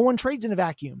 but no one trades in a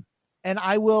vacuum. And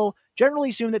I will generally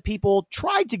assume that people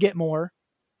tried to get more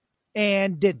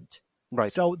and didn't.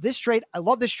 Right. So this trade, I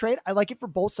love this trade. I like it for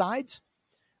both sides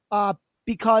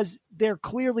because they're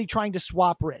clearly trying to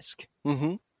swap risk.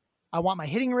 I want my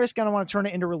hitting risk and I want to turn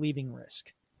it into relieving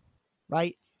risk.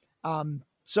 Right.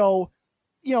 So,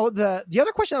 the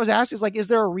other question I was asked is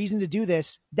there a reason to do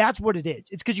this? That's what it is.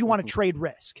 It's because you want to trade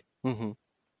risk.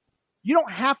 You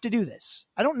don't have to do this.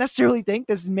 I don't necessarily think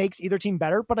this makes either team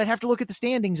better, but I'd have to look at the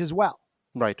standings as well.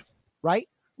 Right. Right.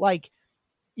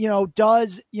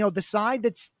 Does, the side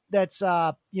that's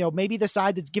maybe the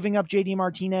side that's giving up JD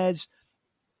Martinez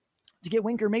to get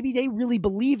Winker, maybe they really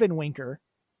believe in Winker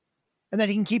and that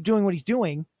he can keep doing what he's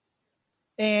doing.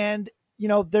 And,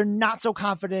 they're not so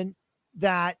confident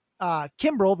that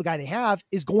Kimbrel, the guy they have,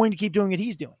 is going to keep doing what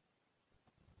he's doing.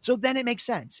 So then it makes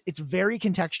sense. It's very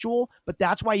contextual, but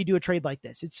that's why you do a trade like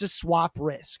this. It's to swap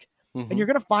risk. And you're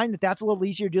going to find that that's a little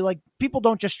easier to do. People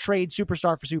don't just trade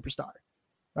superstar for superstar,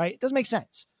 right? It doesn't make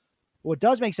sense. What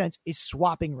does make sense is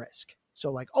swapping risk.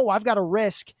 So I've got a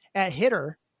risk at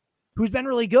hitter who's been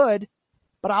really good,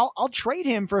 but I'll trade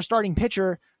him for a starting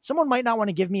pitcher. Someone might not want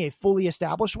to give me a fully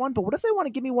established one, but what if they want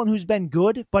to give me one who's been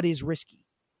good but is risky?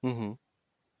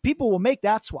 People will make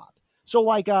that swap.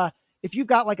 So if you've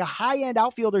got a high-end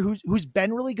outfielder who's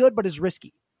been really good but is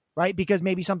risky, right? Because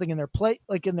maybe something in their plate,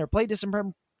 in their plate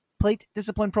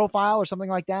discipline profile or something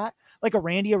like that, like a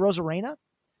Randy Arozarena,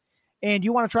 and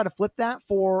you want to try to flip that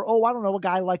for, a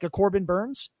guy like a Corbin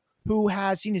Burns who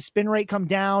has seen his spin rate come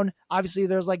down. Obviously,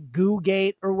 there's goo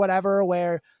gate or whatever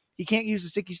where he can't use the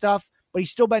sticky stuff, but he's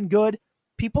still been good.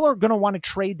 People are going to want to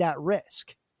trade that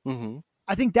risk.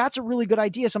 I think that's a really good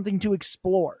idea, something to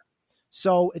explore.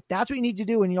 So if that's what you need to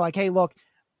do, and you're hey, look,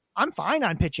 I'm fine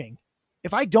on pitching.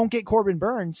 If I don't get Corbin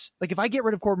Burns, if I get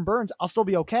rid of Corbin Burns, I'll still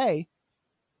be okay,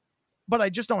 but I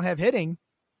just don't have hitting.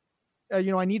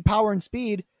 I need power and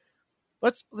speed.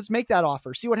 Let's make that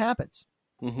offer. See what happens.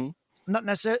 Mm-hmm. I'm not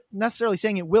necessarily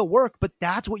saying it will work, but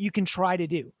that's what you can try to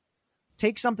do.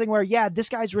 Take something where, yeah, this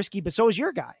guy's risky, but so is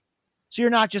your guy. So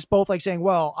you're not just both like saying,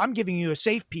 well, I'm giving you a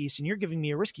safe piece and you're giving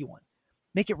me a risky one.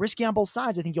 Make it risky on both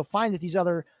sides. I think you'll find that these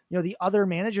other, the other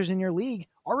managers in your league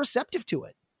are receptive to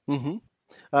it. Mm-hmm.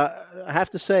 I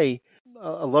have to say,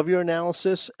 I love your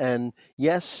analysis. And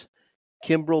yes,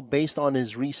 Kimbrel, based on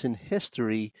his recent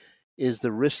history, is the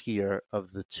riskier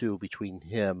of the two between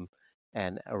him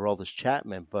and Aroldis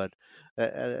Chapman. But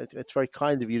it's very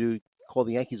kind of you to call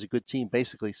the Yankees a good team,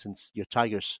 basically, since your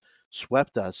Tigers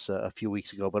swept us a few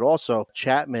weeks ago. But also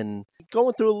Chapman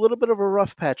going through a little bit of a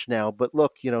rough patch now. But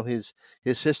look, his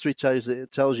history tells you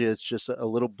it's just a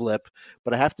little blip.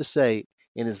 But I have to say,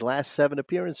 in his last 7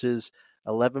 appearances,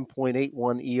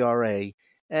 11.81 ERA,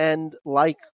 and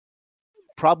like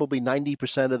probably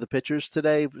 90% of the pitchers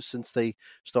today, since they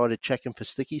started checking for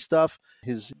sticky stuff,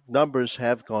 his numbers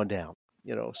have gone down.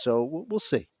 So we'll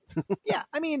see. Yeah,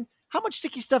 I mean, how much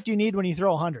sticky stuff do you need when you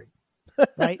throw 100?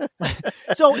 Right.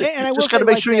 So, and I just got to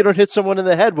make sure you don't hit someone in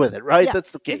the head with it, right? Yeah,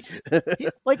 That's the key.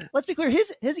 Let's be clear.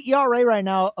 His ERA right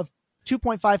now of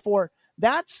 2.54.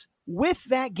 That's with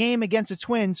that game against the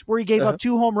Twins where he gave up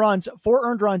 2 home runs, 4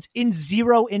 earned runs in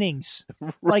 0 innings.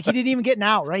 Right. Like he didn't even get an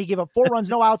out. Right. He gave up 4 runs,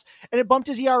 no outs, and it bumped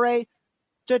his ERA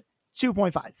to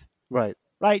 2.5. Right.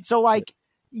 Right. So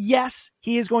yes,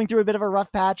 he is going through a bit of a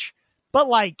rough patch, but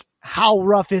how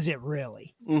rough is it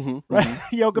really? Mm-hmm, right.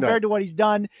 Mm-hmm. Compared to what he's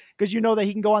done, because that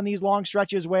he can go on these long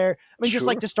stretches where, just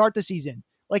like to start the season,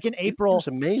 like in April, it's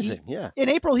amazing. In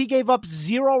April, he gave up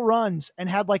 0 runs and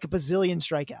had a bazillion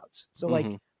strikeouts.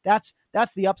 So that's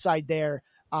the upside there.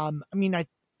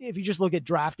 If you just look at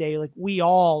draft day, we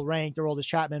all ranked Aroldis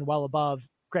Chapman well above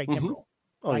Craig Kimbrel. Mm-hmm.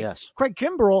 Oh, right? yes. Craig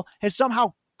Kimbrel has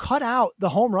somehow cut out the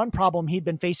home run problem he'd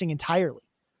been facing entirely.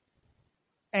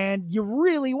 And you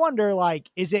really wonder,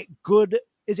 is it good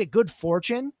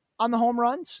fortune on the home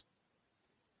runs?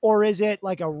 Or is it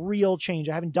a real change?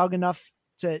 I haven't dug enough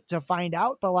to find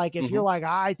out, but if you're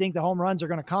I think the home runs are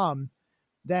going to come,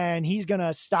 then he's going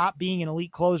to stop being an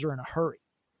elite closer in a hurry.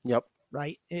 Yep.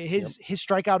 Right. His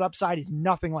strikeout upside is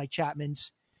nothing like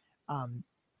Chapman's. And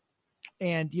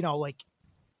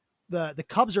the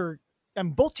Cubs are,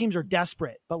 and both teams are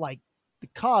desperate, but the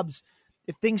Cubs,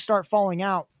 if things start falling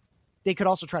out, they could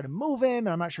also try to move him, and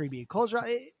I'm not sure he'd be a closer.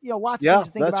 Lots of things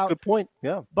to think about. Yeah, that's a good point.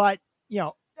 Yeah. But,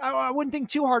 I wouldn't think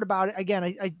too hard about it. Again,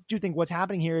 I do think what's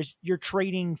happening here is you're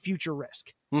trading future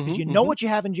risk. Because you know what you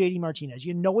have in JD Martinez.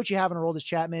 You know what you have in Aroldis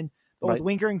Chapman. But with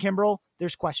Winker and Kimbrel,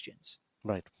 there's questions.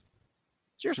 Right.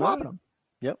 So you're swapping them.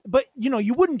 Yep. But,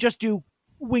 you wouldn't just do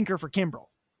Winker for Kimbrel,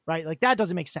 right? That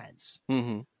doesn't make sense.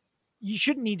 Mm-hmm. You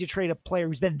shouldn't need to trade a player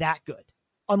who's been that good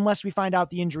unless we find out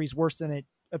the injury is worse than it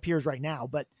appears right now.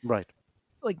 But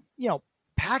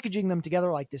packaging them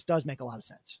together like this does make a lot of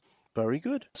sense. Very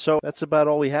good. So that's about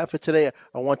all we have for today.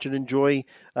 I want you to enjoy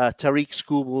Tarik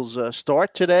Skubal's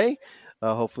start today.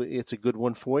 Hopefully it's a good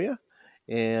one for you.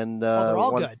 And they're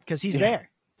all good because he's there.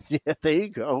 Yeah, there you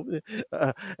go.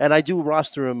 And I do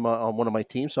roster him on one of my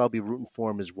teams, so I'll be rooting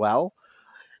for him as well.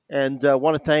 And I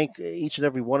want to thank each and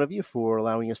every one of you for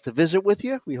allowing us to visit with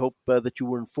you. We hope that you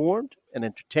were informed and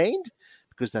entertained,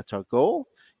 because that's our goal.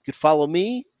 You could follow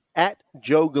me at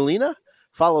Joe Galena.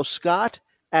 Follow Scott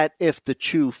at If the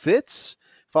Chew Fits.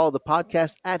 Follow the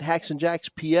podcast at Hacks and Jacks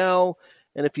PL.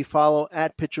 And if you follow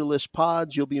at Pitcher List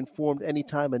Pods, you'll be informed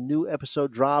anytime a new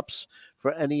episode drops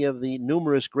for any of the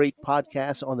numerous great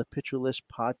podcasts on the Pitcher List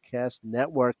Podcast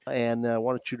Network. And I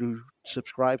wanted you to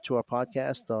subscribe to our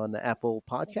podcast on Apple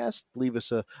Podcast. Leave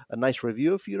us a nice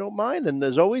review if you don't mind. And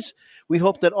as always, we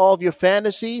hope that all of your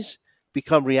fantasies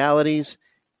become realities.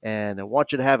 And I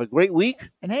want you to have a great week.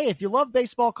 And hey, if you love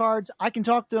baseball cards, I can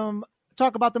talk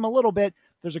about them a little bit.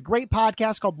 There's a great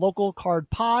podcast called Local Card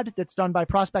Pod that's done by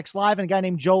Prospects Live and a guy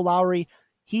named Joe Lowry.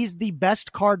 He's the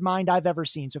best card mind I've ever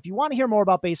seen. So if you want to hear more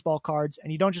about baseball cards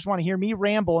and you don't just want to hear me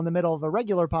ramble in the middle of a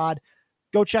regular pod,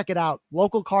 go check it out.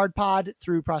 Local Card Pod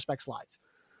through Prospects Live.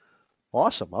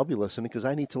 Awesome. I'll be listening because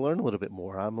I need to learn a little bit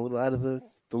more. I'm a little out of the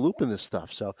loop in this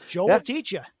stuff. So Joe will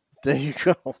teach you. There you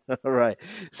go. All right.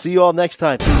 See you all next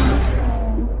time.